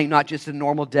okay dying, not just a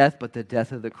normal death, but the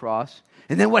death of the cross.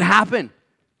 And then what happened?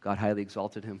 God highly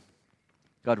exalted him.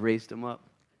 God raised him up.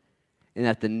 And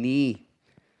that the knee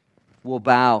will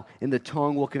bow and the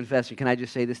tongue will confess. And can I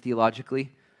just say this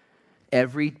theologically?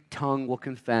 Every tongue will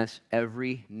confess,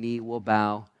 every knee will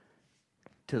bow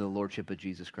to the lordship of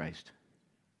Jesus Christ.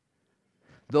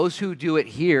 Those who do it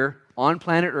here on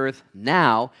planet Earth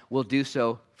now will do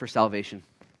so for salvation.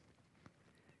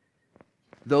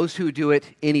 Those who do it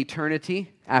in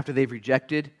eternity after they've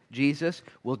rejected Jesus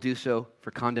will do so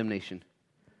for condemnation.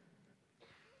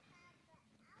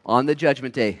 On the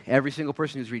judgment day, every single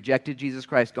person who's rejected Jesus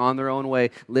Christ, gone their own way,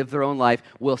 lived their own life,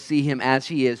 will see him as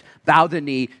he is, bow the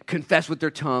knee, confess with their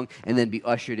tongue, and then be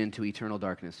ushered into eternal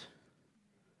darkness,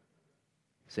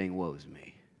 saying, woe is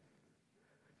me.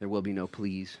 There will be no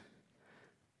pleas.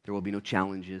 There will be no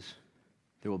challenges.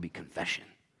 There will be confession.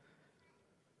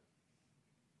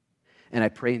 And I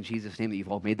pray in Jesus' name that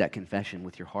you've all made that confession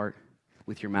with your heart,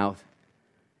 with your mouth.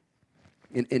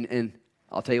 And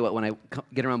I'll tell you what, when I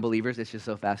get around believers, it's just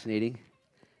so fascinating.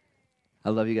 I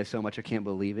love you guys so much, I can't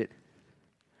believe it.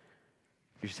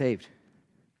 You're saved.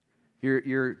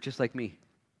 You're just like me.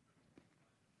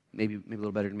 Maybe a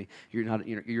little better than me.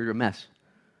 You're a mess.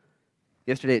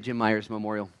 Yesterday at Jim Myers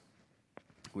Memorial,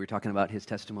 we were talking about his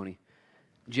testimony.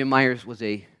 Jim Myers was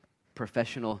a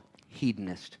professional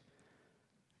hedonist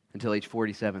until age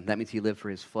 47. That means he lived for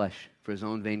his flesh, for his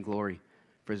own vainglory,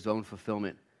 for his own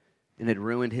fulfillment. and had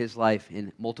ruined his life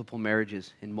in multiple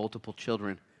marriages, in multiple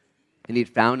children. And he'd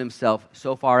found himself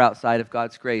so far outside of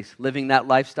God's grace, living that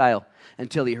lifestyle,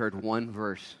 until he heard one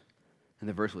verse. And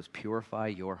the verse was, purify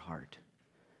your heart.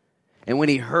 And when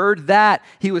he heard that,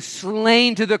 he was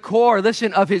slain to the core,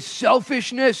 listen, of his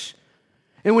selfishness.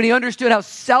 And when he understood how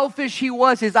selfish he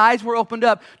was, his eyes were opened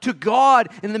up to God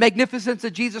and the magnificence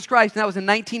of Jesus Christ. And that was in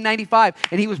 1995.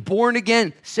 And he was born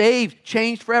again, saved,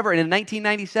 changed forever. And in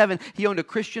 1997, he owned a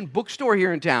Christian bookstore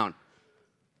here in town.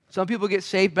 Some people get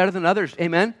saved better than others.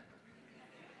 Amen?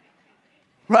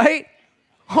 Right?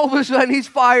 All of a sudden, he's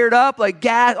fired up, like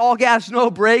all gas, no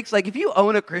brakes. Like, if you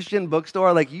own a Christian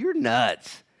bookstore, like, you're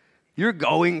nuts. You're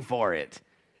going for it.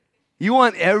 You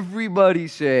want everybody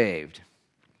saved.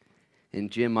 And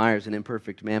Jim Myers, an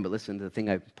imperfect man, but listen to the thing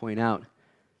I point out,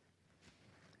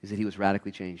 is that he was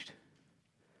radically changed.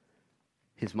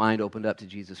 His mind opened up to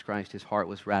Jesus Christ. His heart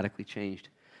was radically changed.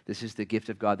 This is the gift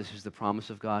of God. This is the promise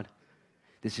of God.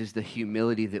 This is the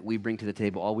humility that we bring to the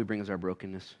table. All we bring is our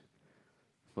brokenness.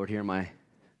 Lord, here am I.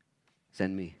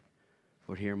 Send me.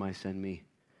 Lord, here am I. Send me.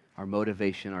 Our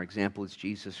motivation, our example is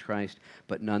Jesus Christ.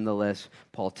 But nonetheless,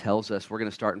 Paul tells us, we're going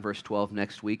to start in verse 12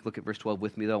 next week. Look at verse 12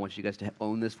 with me, though. I want you guys to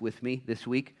own this with me this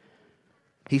week.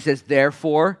 He says,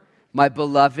 therefore, my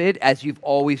beloved, as you've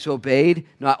always obeyed,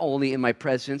 not only in my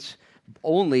presence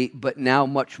only, but now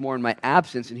much more in my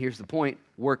absence. And here's the point.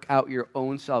 Work out your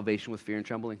own salvation with fear and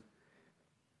trembling.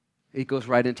 It goes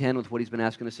right in tandem with what he's been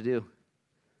asking us to do.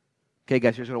 Okay,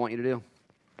 guys, here's what I want you to do.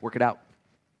 Work it out.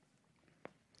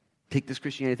 Take this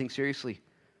Christianity thing seriously.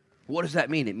 What does that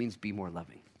mean? It means be more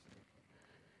loving.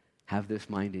 Have this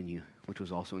mind in you, which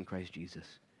was also in Christ Jesus,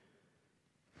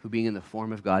 who being in the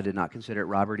form of God did not consider it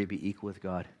robbery to be equal with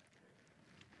God,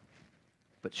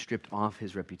 but stripped off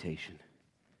his reputation,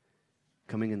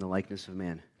 coming in the likeness of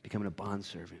man, becoming a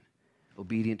bondservant,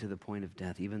 obedient to the point of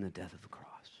death, even the death of the cross.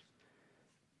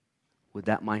 Would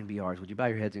that mind be ours? Would you bow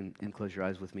your heads and close your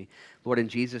eyes with me? Lord, in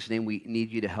Jesus' name, we need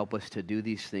you to help us to do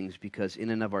these things because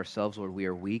in and of ourselves, Lord, we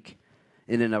are weak.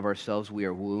 In and of ourselves, we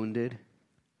are wounded.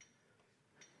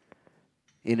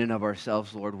 In and of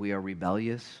ourselves, Lord, we are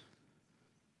rebellious.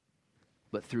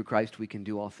 But through Christ, we can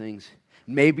do all things.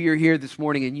 Maybe you're here this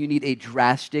morning and you need a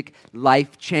drastic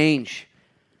life change.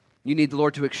 You need the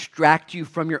Lord to extract you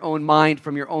from your own mind,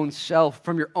 from your own self,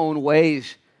 from your own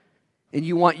ways. And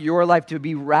you want your life to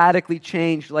be radically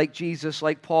changed like Jesus,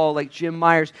 like Paul, like Jim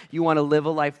Myers. You want to live a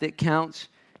life that counts.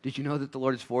 Did you know that the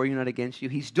Lord is for you, not against you?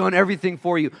 He's done everything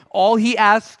for you. All he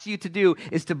asks you to do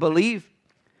is to believe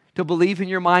in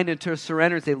your mind and to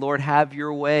surrender and say, Lord, have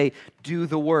your way. Do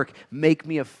the work. Make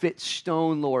me a fit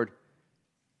stone, Lord.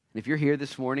 And if you're here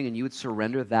this morning and you would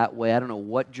surrender that way, I don't know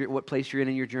what place you're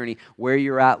in your journey, where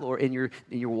you're at, Lord, in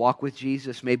your walk with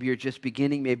Jesus. Maybe you're just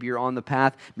beginning. Maybe you're on the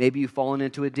path. Maybe you've fallen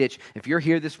into a ditch. If you're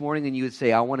here this morning and you would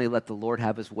say, I want to let the Lord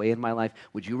have his way in my life,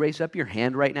 would you raise up your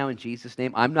hand right now in Jesus'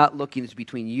 name? I'm not looking. It's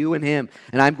between you and him.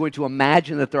 And I'm going to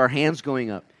imagine that there are hands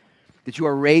going up, that you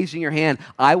are raising your hand.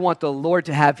 I want the Lord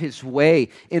to have his way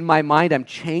in my mind. I'm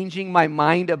changing my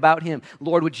mind about him.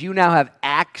 Lord, would you now have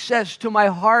access to my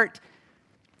heart?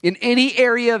 In any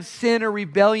area of sin or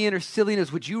rebellion or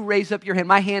silliness, would you raise up your hand?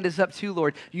 My hand is up too,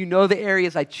 Lord. You know the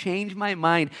areas. I change my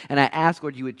mind, and I ask,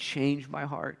 Lord, you would change my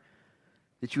heart,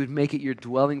 that you would make it your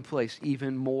dwelling place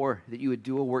even more, that you would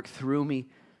do a work through me,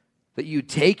 that you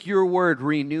take your word,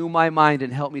 renew my mind,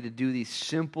 and help me to do these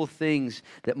simple things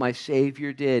that my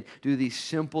Savior did, do these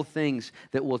simple things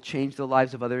that will change the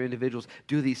lives of other individuals,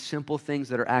 do these simple things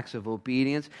that are acts of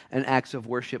obedience and acts of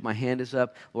worship. My hand is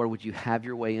up. Lord, would you have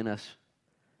your way in us?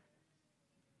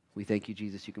 We thank you,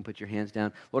 Jesus. You can put your hands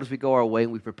down. Lord, as we go our way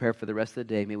and we prepare for the rest of the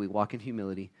day, may we walk in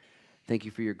humility. Thank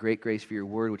you for your great grace, for your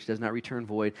word, which does not return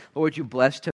void. Lord, would you bless